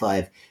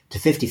 1945 to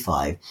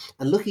 55,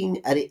 and looking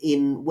at it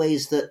in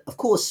ways that, of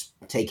course,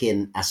 take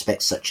in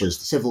aspects such as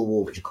the Civil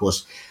War, which, of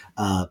course,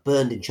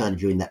 burned in China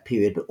during that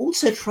period, but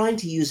also trying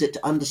to use it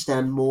to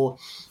understand more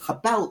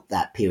about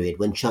that period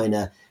when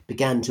China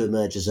began to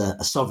emerge as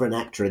a sovereign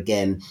actor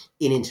again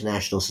in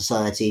international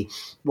society,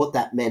 what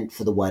that meant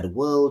for the wider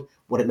world,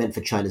 what it meant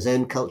for China's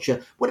own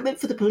culture, what it meant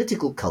for the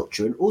political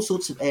culture, and all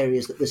sorts of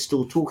areas that we're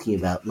still talking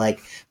about,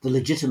 like the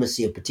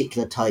legitimacy of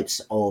particular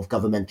types of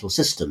governmental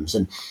systems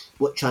and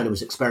what China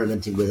was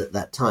experimenting with at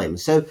that time.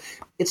 So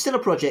it's still a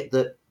project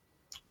that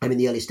I'm in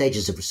the early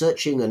stages of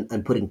researching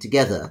and putting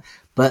together,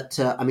 but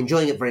I'm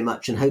enjoying it very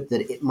much and hope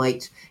that it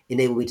might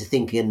enable me to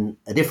think in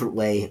a different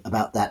way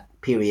about that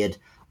period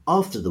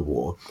after the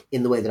war,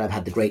 in the way that I've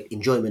had the great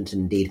enjoyment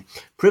and indeed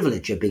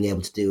privilege of being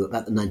able to do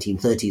about the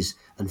 1930s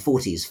and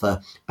 40s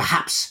for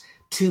perhaps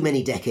too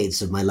many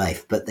decades of my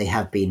life, but they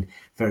have been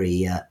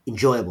very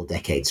enjoyable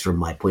decades from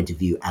my point of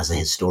view as a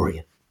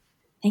historian.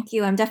 Thank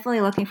you. I'm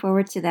definitely looking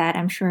forward to that.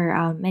 I'm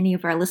sure many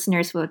of our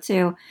listeners will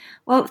too.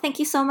 Well, thank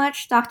you so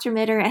much, Dr.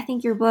 Mitter. I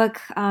think your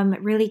book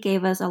really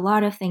gave us a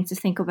lot of things to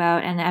think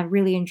about, and I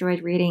really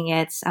enjoyed reading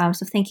it.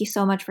 So thank you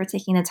so much for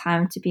taking the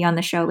time to be on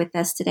the show with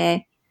us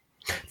today.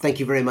 Thank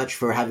you very much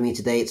for having me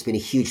today. It's been a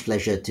huge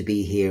pleasure to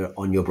be here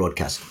on your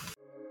broadcast.